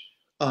teach.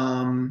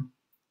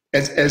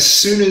 As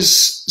soon as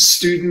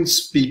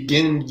students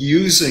begin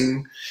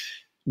using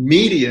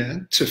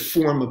media to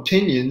form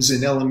opinions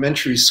in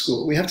elementary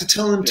school, we have to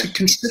tell them to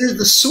consider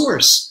the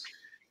source.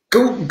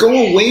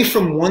 Go away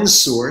from one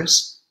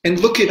source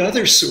and look at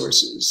other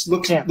sources.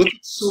 Look at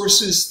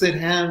sources that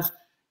have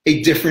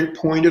a different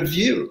point of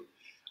view.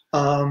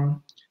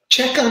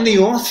 Check on the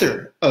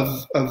author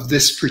of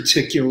this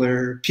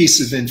particular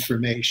piece of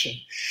information.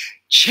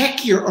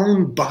 Check your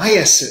own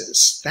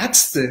biases.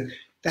 That's the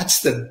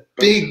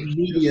big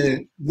media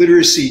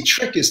literacy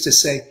trick, is to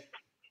say,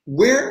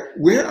 where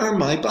are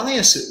my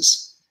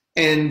biases?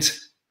 And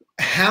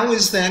how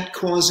is that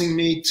causing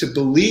me to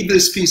believe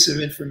this piece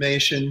of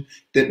information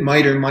that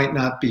might or might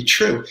not be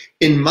true?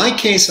 In my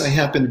case, I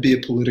happen to be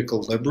a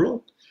political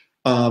liberal.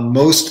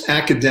 Most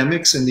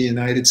academics in the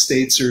United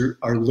States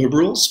are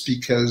liberals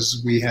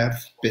because we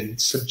have been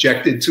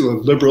subjected to a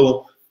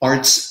liberal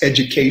arts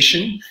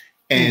education,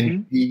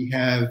 and we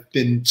have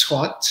been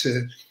taught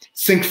to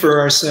think for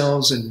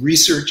ourselves and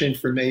research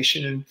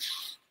information. And,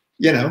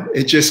 you know,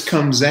 it just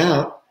comes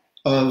out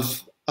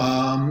of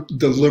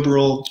the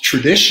liberal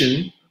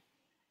tradition.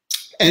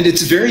 And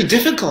it's very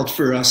difficult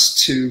for us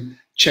to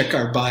check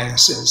our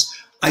biases.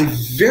 I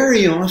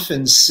very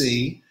often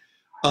see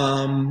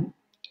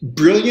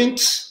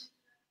brilliant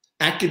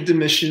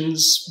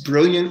academicians,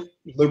 brilliant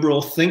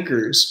liberal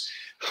thinkers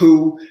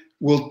who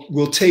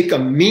will take a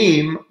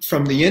meme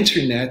from the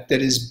internet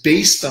that is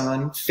based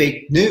on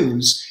fake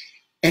news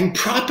and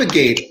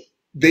propagate it.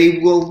 They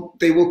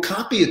will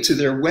copy it to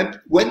their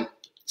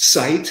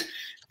website,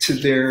 to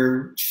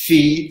their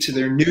feed, to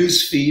their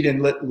news feed,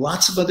 and let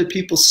lots of other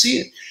people see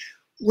it.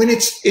 When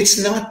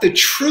it's not the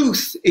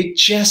truth, it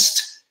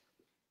just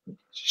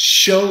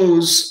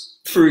shows,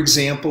 for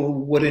example,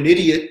 what an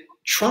idiot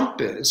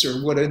Trump is,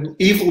 or what an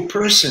evil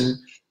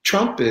person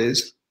Trump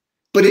is,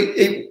 but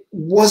it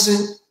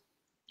wasn't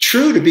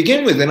true to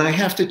begin with. And I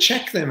have to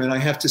check them, and I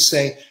have to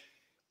say,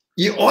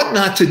 you ought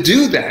not to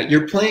do that.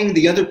 You're playing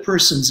the other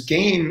person's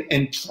game,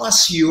 and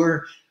plus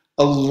you're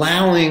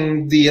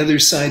allowing the other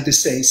side to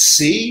say,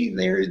 see,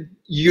 there,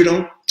 you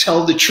don't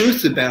tell the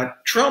truth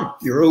about Trump.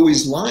 You're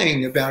always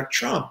lying about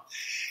Trump.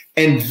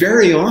 And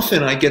very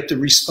often I get the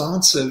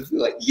response of,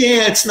 like,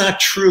 yeah, it's not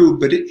true,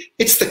 but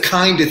it's the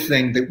kind of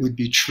thing that would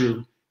be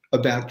true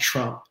about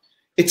Trump.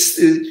 It's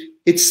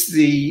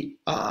the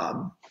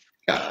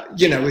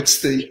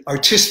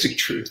artistic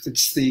truth.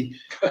 It's the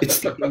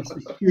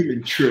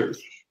human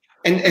truth.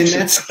 And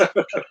that's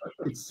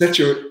it's such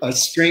a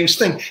strange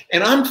thing.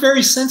 And I'm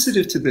very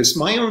sensitive to this.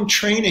 My own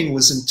training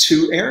was in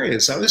two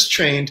areas. I was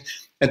trained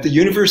at the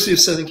University of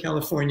Southern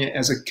California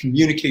as a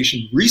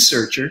communication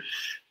researcher,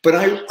 but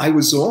I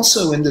was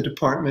also in the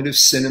Department of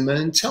Cinema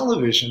and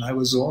Television. I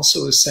was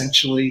also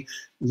essentially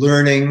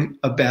learning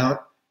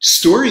about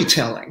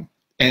storytelling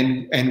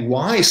and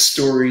why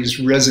stories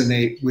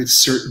resonate with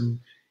certain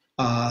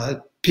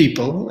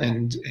people,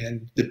 and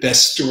the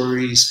best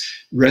stories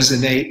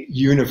resonate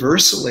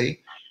universally.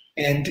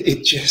 And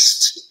it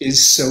just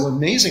is so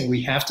amazing.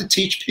 We have to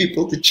teach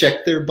people to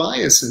check their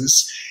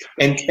biases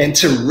and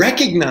to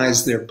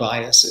recognize their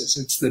biases.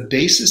 It's the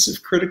basis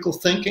of critical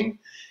thinking,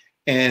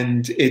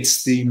 and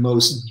it's the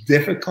most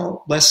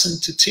difficult lesson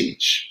to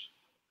teach.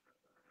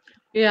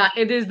 Yeah,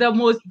 it is the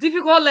most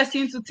difficult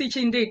lesson to teach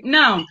indeed.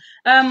 Now,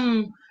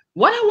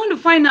 what I want to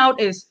find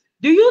out is,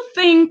 do you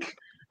think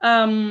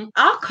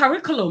our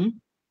curriculum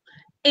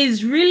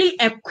is really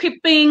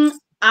equipping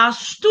our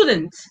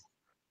students,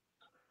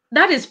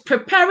 that is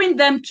preparing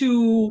them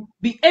to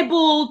be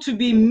able to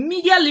be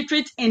media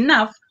literate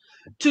enough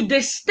to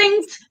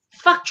distinct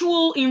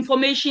factual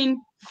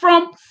information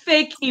from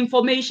fake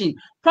information?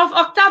 Prof.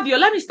 Octavio,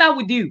 let me start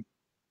with you.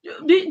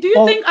 Do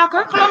you think our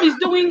curriculum is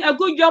doing a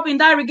good job in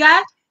that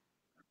regard?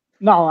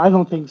 No, I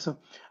don't think so.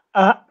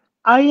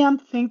 I am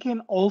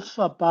thinking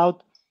also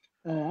about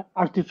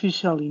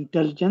artificial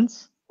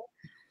intelligence,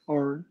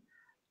 or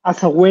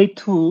as a way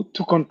to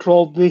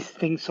control these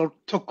things or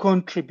to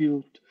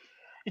contribute.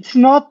 It's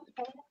not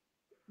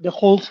the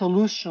whole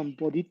solution,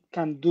 but it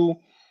can do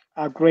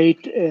a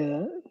great,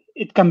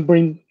 it can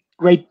bring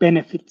great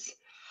benefits.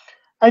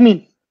 I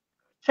mean,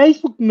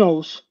 Facebook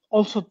knows,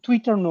 also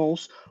Twitter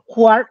knows,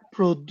 who are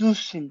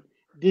producing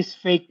this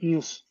fake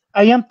news.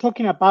 I am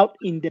talking about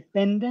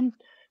independent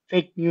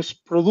fake news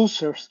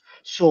producers.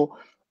 So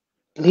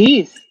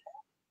please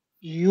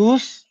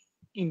use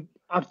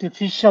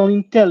artificial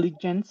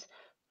intelligence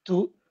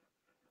to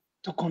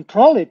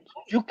control it.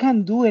 You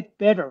can do it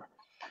better.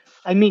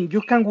 I mean,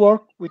 you can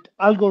work with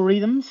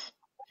algorithms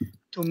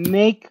to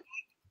make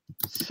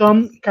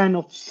some kind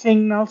of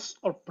signals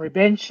or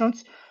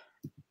preventions,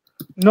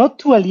 not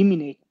to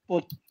eliminate,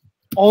 but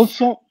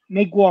also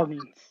make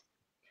warnings.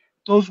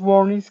 Those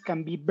warnings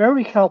can be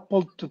very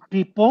helpful to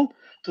people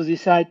to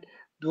decide,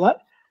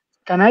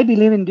 can I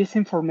believe in this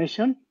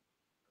information?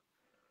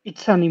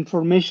 It's an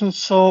information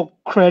so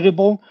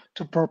credible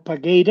to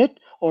propagate it,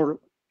 or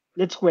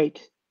let's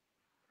wait.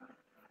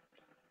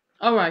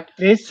 All right.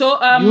 Please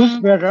use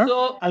better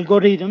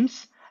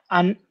algorithms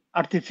and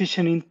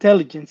artificial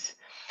intelligence.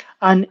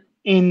 And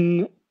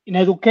in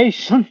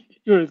education,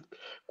 your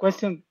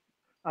question,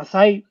 as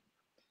I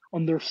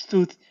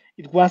understood,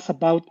 it was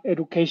about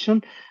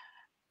education.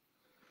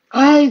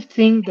 I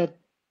think that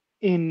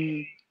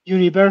in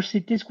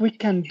universities we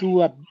can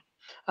do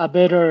a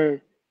better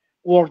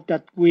work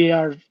that we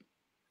are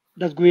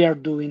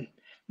doing.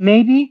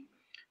 Maybe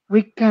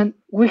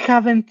we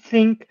haven't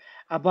think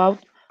about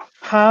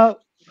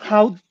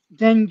how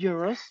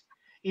dangerous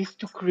is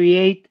to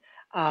create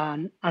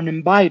an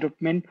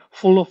environment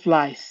full of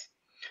lies.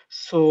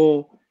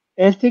 So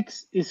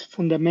ethics is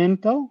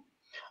fundamental,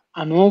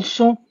 and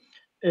also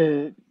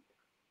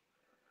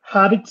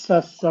habits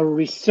as a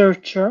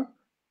researcher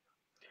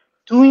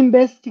to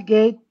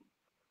investigate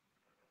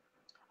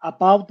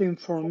about the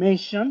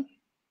information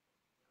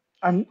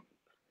and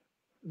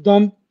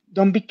don't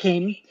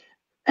become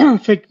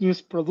fake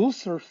news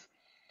producers.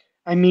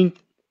 I mean,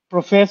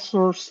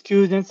 professors,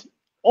 students,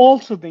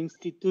 also the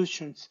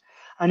institutions.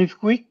 And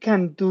if we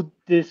can do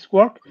this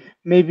work,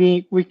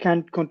 maybe we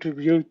can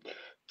contribute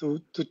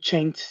to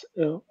change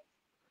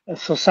a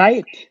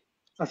society,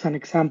 as an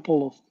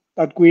example of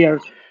that we are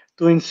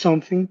doing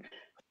something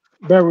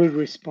very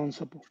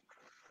responsible.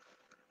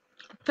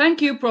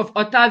 Thank you, Prof.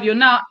 Octavio.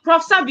 Now,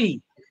 Prof. Sabi,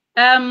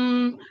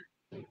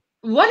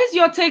 what is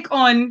your take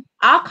on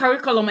our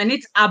curriculum and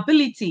its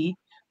ability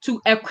to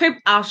equip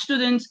our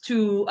students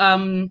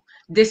to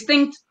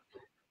distinct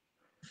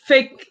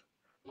fake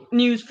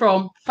news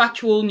from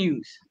factual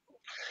news?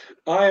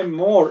 I am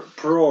more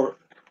pro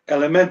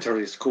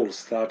elementary school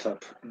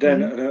startup than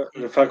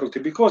the faculty,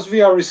 because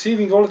we are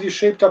receiving already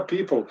shaped up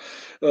people,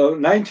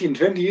 19,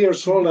 20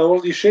 years old, are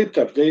already shaped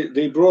up.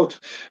 They brought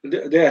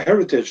their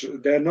heritage,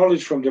 their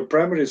knowledge from the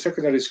primary and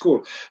secondary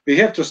school. We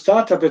have to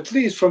start up at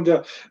least from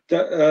the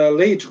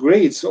late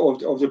grades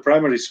of the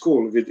primary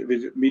school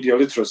with media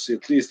literacy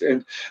at least,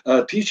 and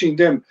teaching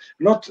them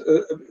not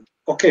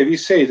okay, we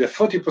say that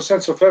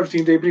 40% of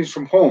everything they bring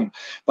from home,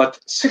 but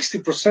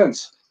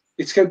 60%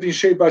 it can be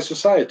shaped by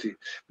society,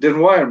 the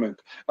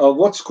environment.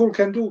 What school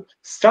can do,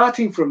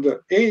 starting from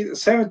the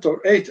 7th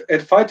or 8th,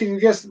 and fighting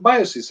against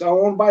biases, our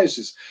own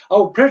biases,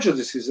 our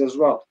prejudices as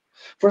well.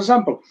 For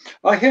example,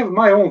 I have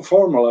my own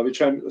formula,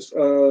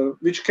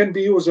 which can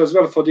be used as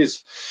well for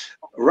this: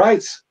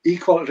 rights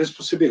equal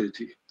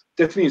responsibility.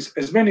 That means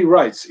as many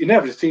rights in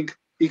everything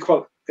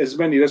equal as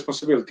many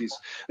responsibilities.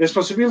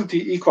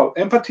 Responsibility equal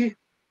empathy,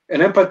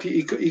 and empathy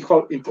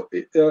equal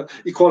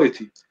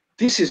equality.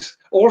 This is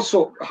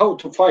also how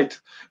to fight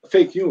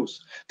fake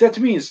news. That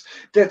means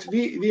that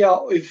we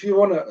are, if you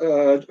want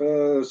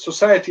a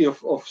society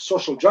of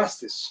social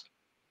justice.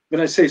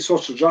 When I say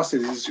social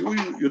justice, it's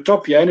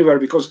utopia anywhere,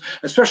 because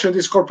especially in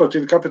this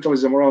corporative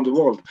capitalism around the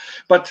world.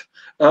 But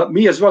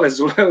me as well as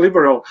a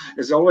liberal,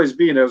 has always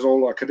been, as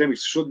all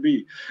academics should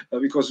be,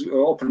 because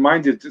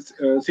open-minded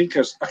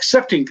thinkers,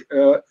 accepting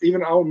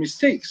even our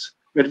mistakes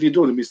when we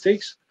do the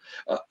mistakes.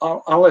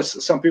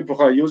 Unless some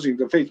people are using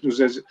the fake news,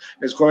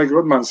 as colleague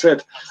Rodman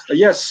said,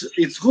 yes,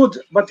 it's good,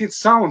 but it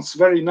sounds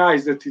very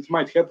nice that it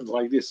might happen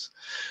like this.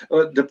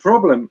 The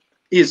problem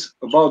is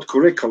about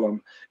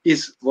curriculum,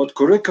 is what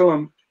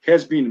curriculum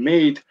has been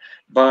made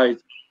by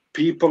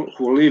people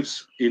who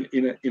lives in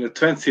a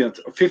 20th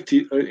or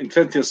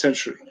 20th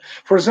century.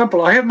 For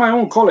example, I have my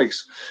own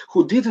colleagues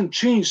who didn't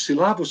change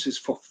syllabuses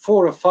for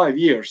 4 or 5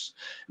 years.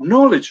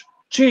 Knowledge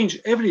changed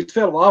every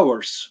 12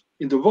 hours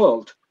in the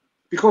world,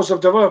 because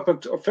of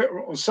development of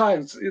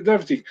science and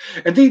everything.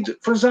 And they,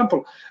 for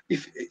example,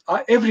 if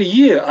every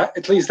year,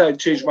 at least I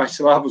change my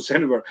syllabus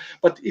anywhere,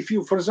 but if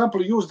you, for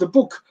example, use the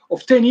book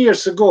of 10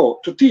 years ago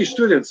to teach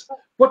students,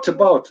 what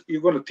about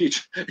you're going to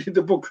teach in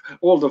the book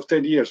old of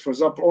 10 years, for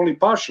example, only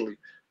partially?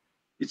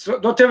 It's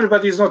not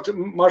everybody is not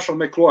Marshall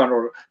McLuhan,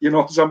 or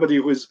somebody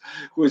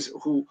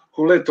who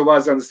led to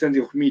us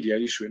understanding of media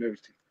issue and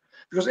everything.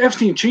 Because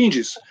everything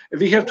changes, and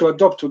we have to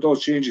adapt to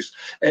those changes,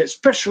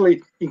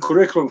 especially in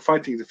curriculum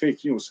fighting the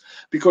fake news.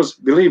 Because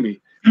believe me,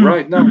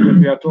 right now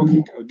when we are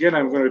talking, again,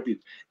 I'm going to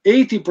repeat,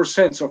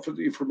 80% of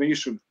the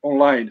information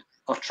online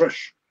are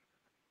trash.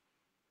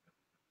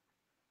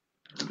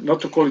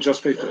 Not to call it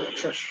just fake,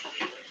 trash.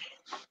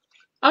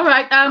 All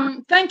right.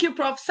 Thank you,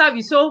 Prof.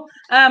 Savi. So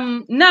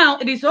now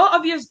it is so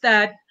obvious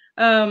that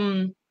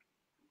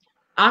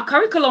our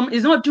curriculum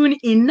is not doing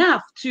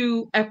enough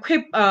to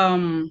equip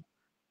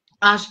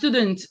our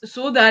students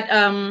so that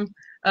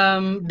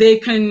they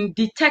can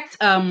detect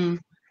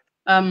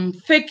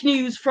fake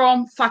news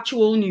from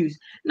factual news.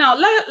 Now,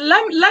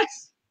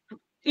 let's,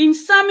 in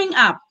summing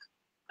up,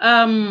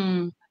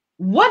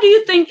 what do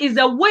you think is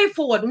the way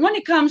forward when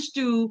it comes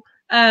to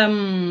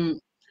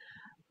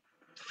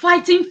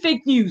fighting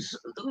fake news?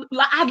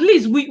 At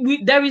least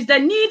there is the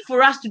need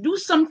for us to do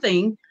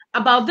something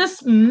about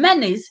this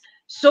menace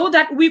so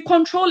that we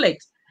control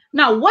it.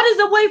 Now, what is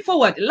the way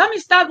forward? Let me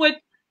start with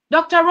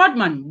Dr.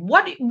 Rodman.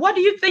 What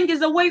do you think is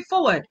the way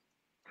forward?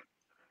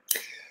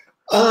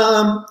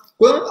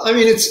 Well, I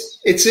mean,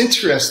 it's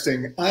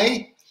interesting.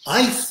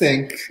 I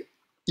think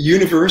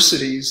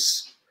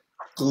universities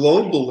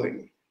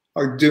globally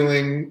are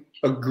doing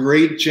a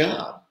great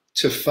job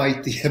to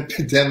fight the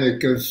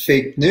epidemic of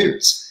fake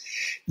news.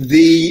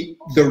 The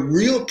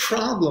real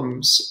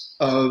problems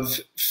of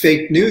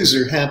fake news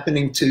are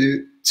happening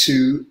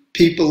to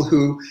people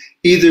who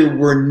either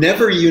were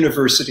never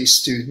university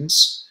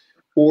students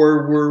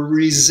or were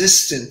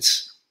resistant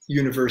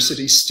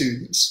university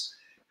students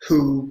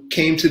who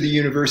came to the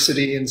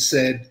university and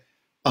said,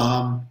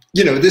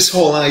 this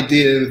whole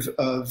idea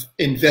of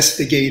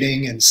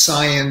investigating and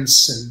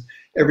science and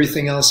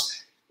everything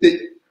else,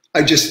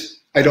 I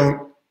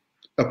don't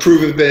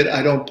approve of it,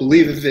 I don't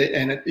believe of it,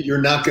 and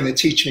you're not going to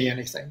teach me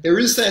anything. There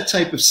is that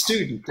type of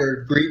student.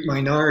 They're a great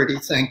minority,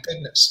 thank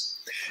goodness.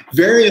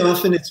 Very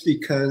often it's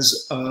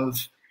because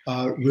of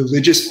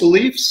religious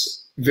beliefs.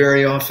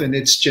 Very often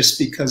it's just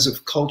because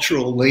of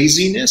cultural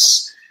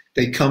laziness.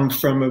 They come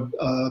from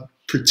a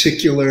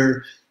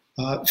particular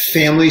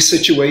family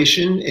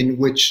situation in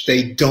which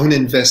they don't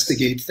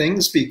investigate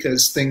things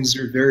because things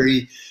are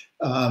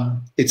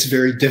it's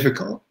very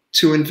difficult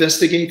to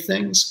investigate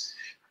things.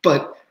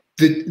 But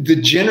the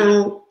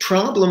general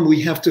problem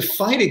we have to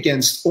fight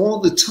against all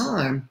the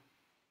time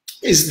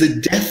is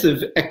the death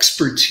of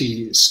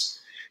expertise.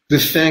 The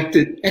fact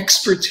that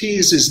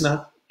expertise is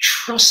not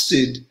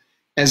trusted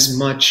as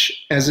much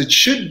as it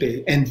should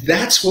be. And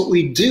that's what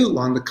we do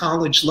on the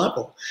college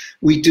level.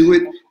 We do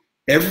it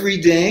every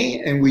day,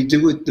 and we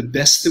do it the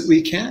best that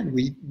we can.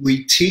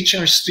 We teach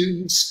our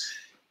students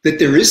that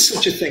there is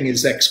such a thing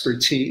as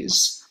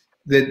expertise,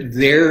 that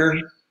their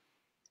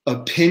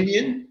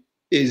opinion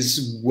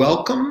is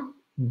welcome,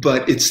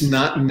 but it's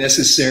not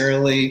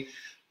necessarily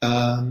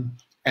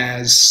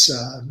as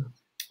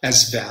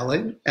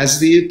valid as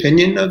the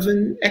opinion of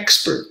an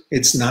expert.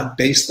 It's not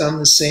based on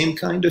the same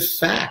kind of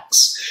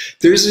facts.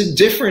 There's a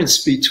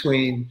difference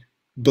between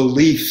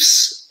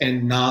beliefs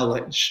and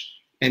knowledge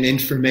and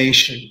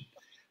information.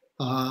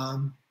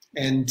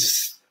 And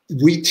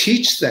we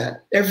teach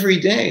that every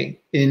day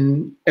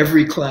in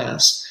every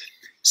class.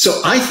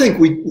 So I think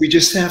we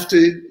just have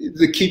to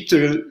keep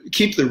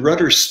the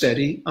rudder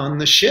steady on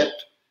the ship.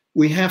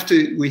 We have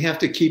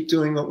to keep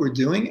doing what we're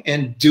doing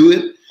and do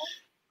it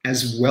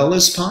as well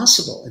as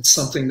possible. It's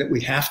something that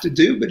we have to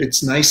do, but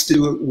it's nice to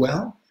do it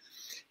well.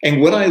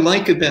 And what I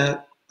like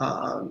about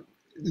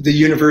the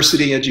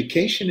university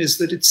education is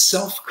that it's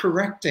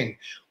self-correcting.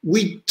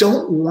 We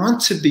don't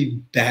want to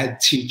be bad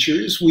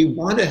teachers. We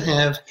want to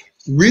have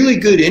really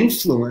good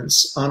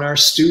influence on our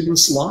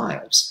students'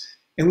 lives.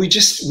 And we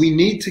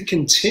need to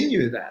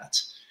continue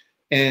that.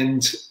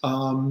 And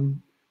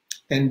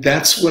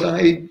that's what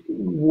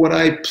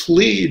I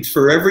plead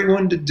for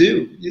everyone to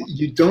do.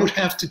 You don't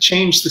have to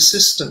change the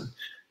system.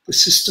 The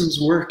system's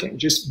working.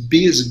 Just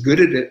be as good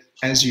at it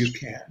as you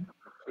can.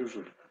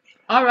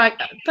 All right.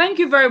 Thank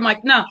you very much.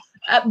 Now,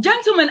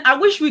 gentlemen, I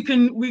wish we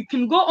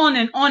can go on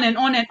and on and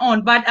on and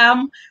on, but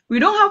we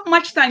don't have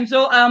much time.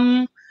 So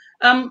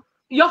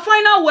your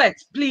final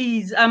words,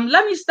 please.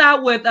 Let me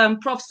start with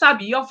Prof.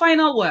 Sabi. Your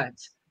final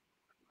words.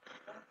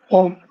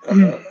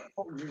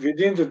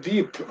 Within the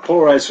deep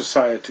polarized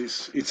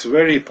societies, it's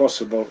very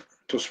possible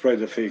to spread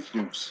the fake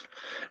news.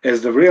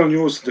 As the real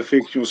news, the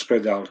fake news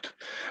spread out.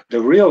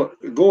 The real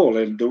goal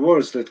and the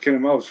words that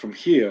came out from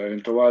here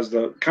and towards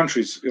the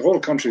countries, all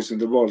countries in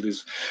the world,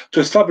 is to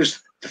establish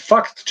the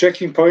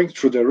fact-checking point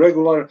through the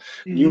regular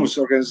news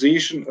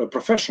organization,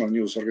 professional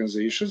news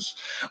organizations.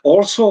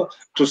 Also,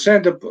 to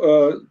send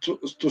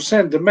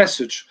the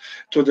message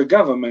to the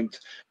government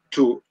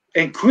to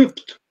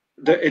encrypt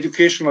the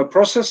educational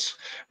process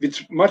with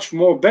much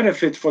more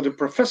benefit for the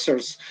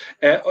professors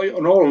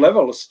on all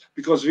levels,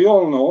 because we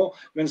all know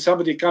when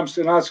somebody comes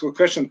and asks a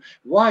question,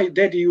 why,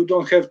 Daddy, you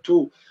don't have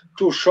two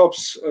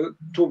shops,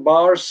 2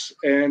 bars,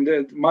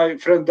 and my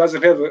friend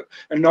doesn't have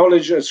a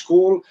knowledge at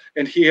school,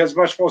 and he has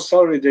much more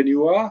salary than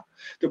you are.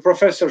 The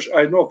professors,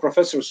 I know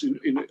professors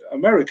in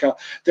America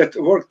that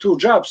work 2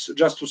 jobs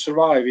just to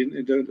survive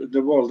in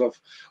the world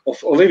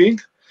of living,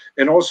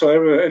 and also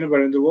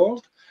anywhere in the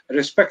world.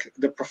 Respect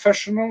the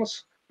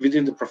professionals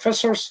within the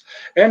professors,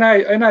 and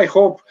I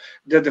hope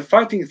that the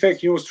fighting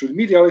fake news through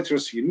media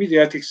literacy and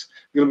media ethics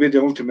will be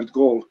the ultimate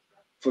goal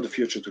for the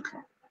future to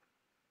come.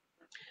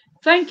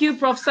 Thank you,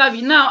 Prof.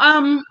 Sabi. Now,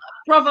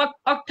 Prof.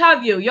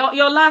 Octavio,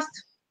 your last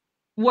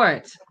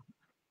words.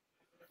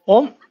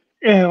 Well,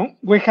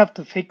 we have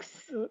to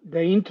fix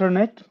the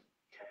internet.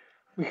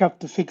 We have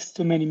to fix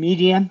too many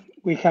media.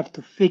 We have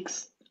to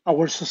fix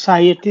our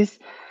societies.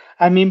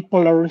 I mean,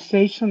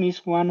 polarization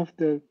is one of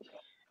the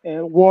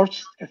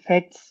worst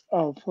effects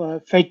of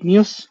fake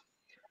news.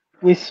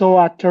 We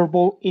saw a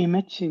terrible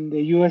image in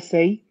the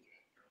USA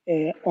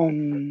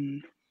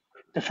on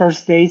the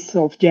first days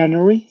of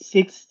January,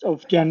 6th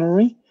of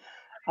January.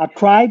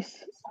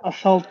 Tribes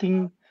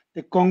assaulting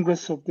the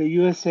Congress of the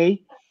USA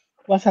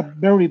was a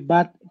very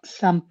bad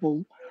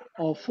example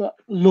of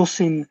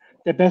losing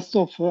the best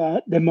of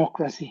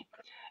democracy.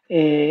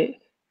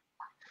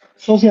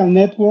 Social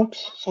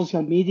networks,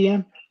 social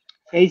media,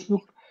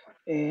 Facebook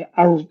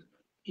are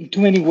in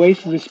too many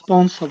ways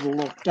responsible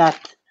of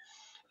that.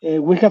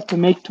 We have to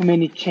make too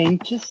many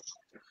changes.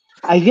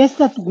 I guess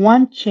that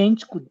one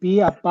change could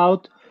be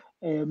about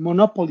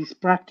monopolies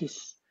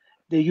practice.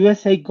 The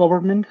USA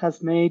government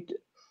has made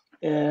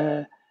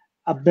a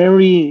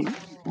very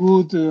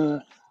good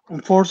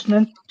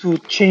enforcement to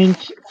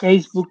change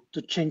Facebook,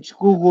 to change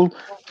Google,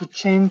 to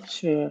change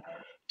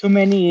too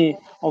many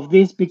of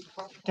these big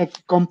tech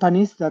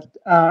companies that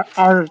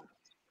are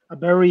a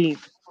very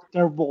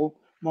terrible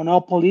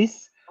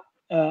monopolies,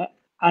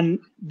 and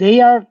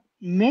they are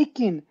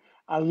making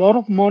a lot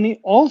of money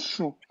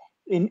also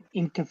in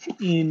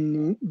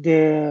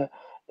the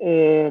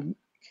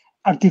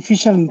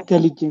artificial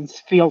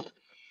intelligence field.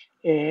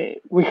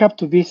 We have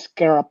to be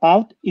scared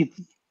about if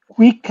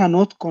we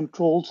cannot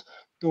control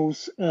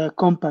those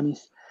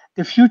companies.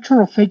 The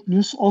future of fake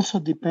news also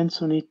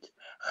depends on it,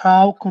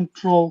 how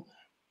control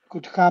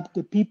could have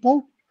the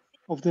people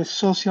of the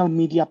social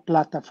media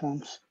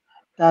platforms.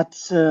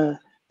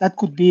 That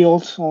could be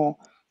also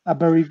a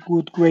very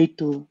good way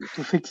to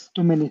fix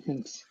too many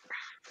things.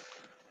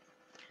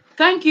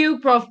 Thank you,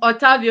 Prof.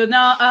 Octavio.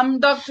 Now,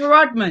 Dr.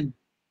 Rodman,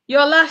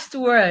 your last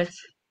words.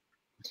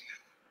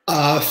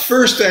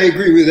 First, I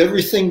agree with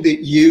everything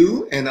that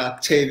you and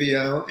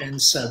Octavio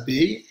and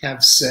Sabi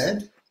have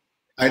said.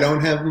 I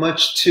don't have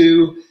much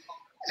to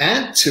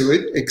add to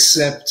it,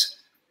 except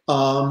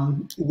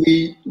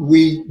we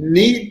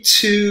need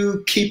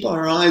to keep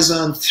our eyes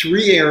on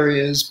 3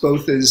 areas,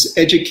 both as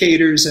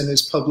educators and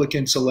as public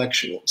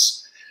intellectuals.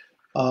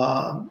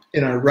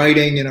 In our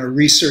writing, in our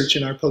research,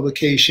 in our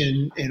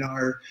publication, in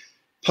our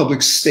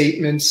public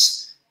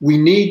statements, we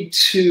need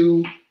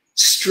to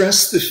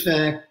stress the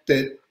fact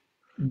that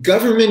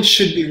government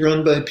should be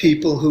run by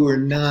people who are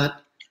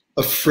not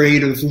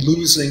afraid of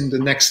losing the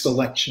next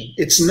election.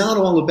 It's not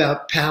all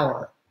about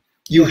power.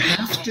 You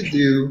have to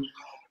do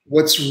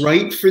what's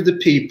right for the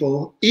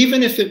people,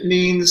 even if it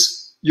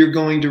means you're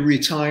going to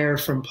retire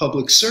from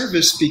public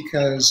service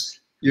because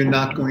you're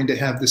not going to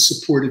have the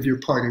support of your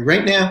party.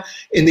 Right now,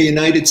 in the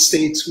United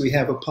States, we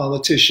have a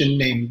politician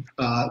named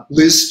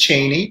Liz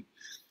Cheney.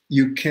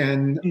 You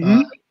can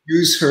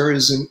use her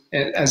as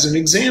an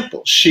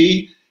example.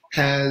 She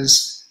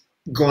has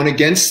gone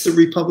against the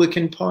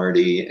Republican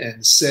Party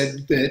and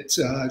said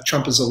that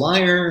Trump is a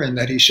liar and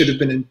that he should have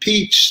been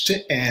impeached,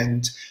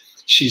 and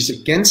she's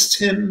against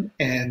him,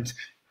 and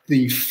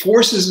the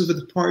forces of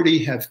the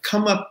party have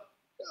come up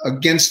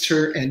against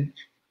her, and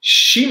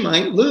she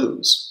might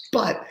lose.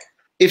 But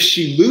if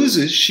she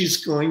loses,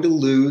 she's going to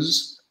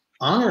lose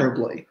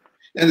honorably.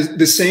 And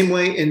the same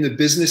way in the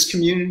business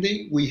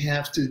community, we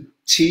have to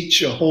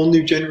teach a whole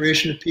new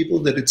generation of people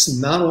that it's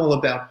not all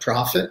about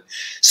profit,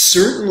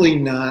 certainly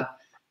not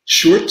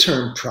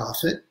short-term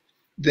profit,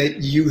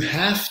 that you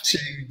have to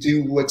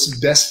do what's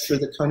best for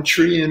the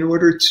country in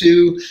order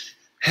to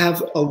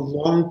have a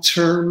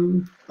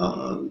long-term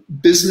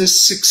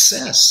business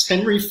success.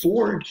 Henry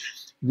Ford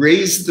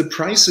raised the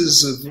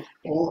prices of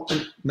all,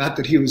 not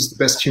that he was the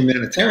best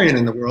humanitarian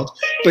in the world,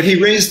 but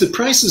he raised the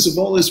prices of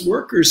all his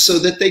workers so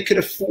that they could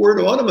afford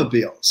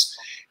automobiles.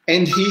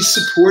 And he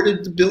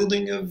supported the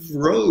building of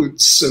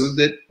roads so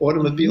that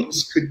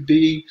automobiles could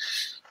be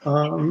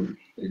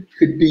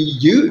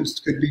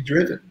used, could be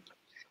driven.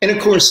 And of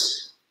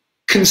course,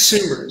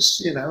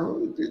 consumers, you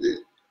know,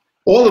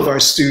 all of our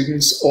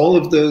students, all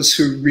of those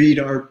who read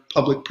our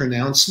public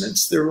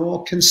pronouncements, they're all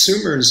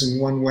consumers in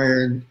one way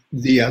or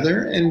the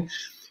other. And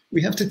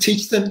we have to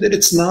teach them that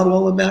it's not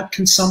all about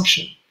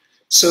consumption.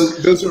 So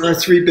those are our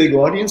three big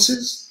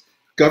audiences.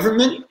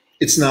 Government,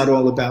 it's not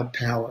all about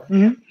power.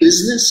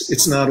 Business,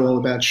 it's not all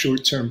about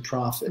short-term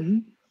profit.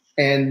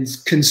 And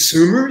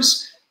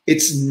consumers,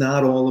 it's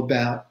not all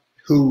about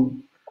who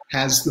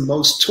has the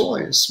most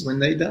toys when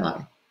they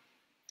die.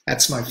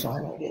 That's my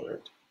final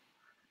word.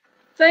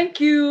 Thank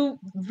you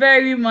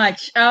very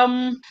much.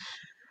 I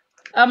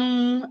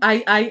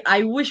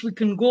wish we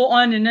can go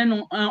on and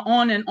then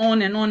on and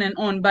on and on and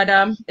on, but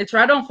it's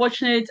rather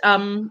unfortunate.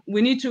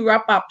 We need to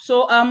wrap up.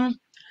 So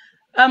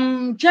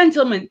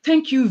gentlemen,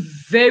 thank you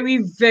very,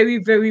 very,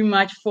 very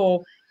much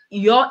for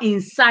your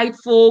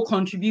insightful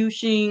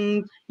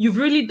contribution. You've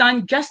really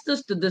done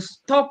justice to this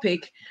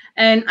topic,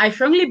 and I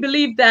firmly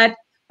believe that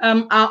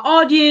our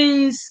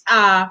audience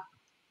are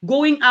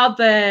going out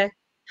there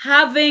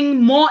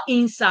having more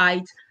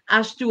insight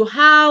as to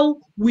how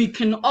we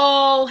can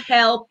all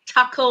help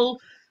tackle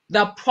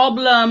the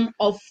problem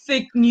of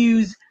fake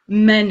news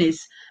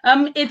menace.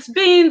 It's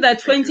been the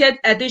 20th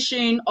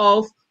edition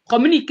of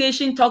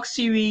Communication Talk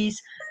series,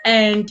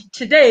 and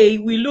today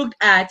we looked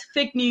at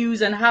fake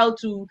news and how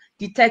to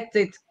detect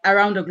it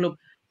around the globe.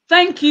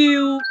 Thank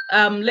you,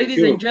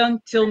 ladies and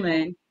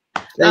gentlemen.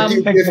 Thank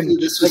you, Giffy.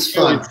 This was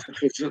fun.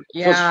 It's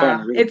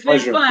been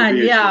fun.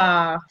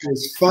 Yeah. It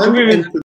was fun.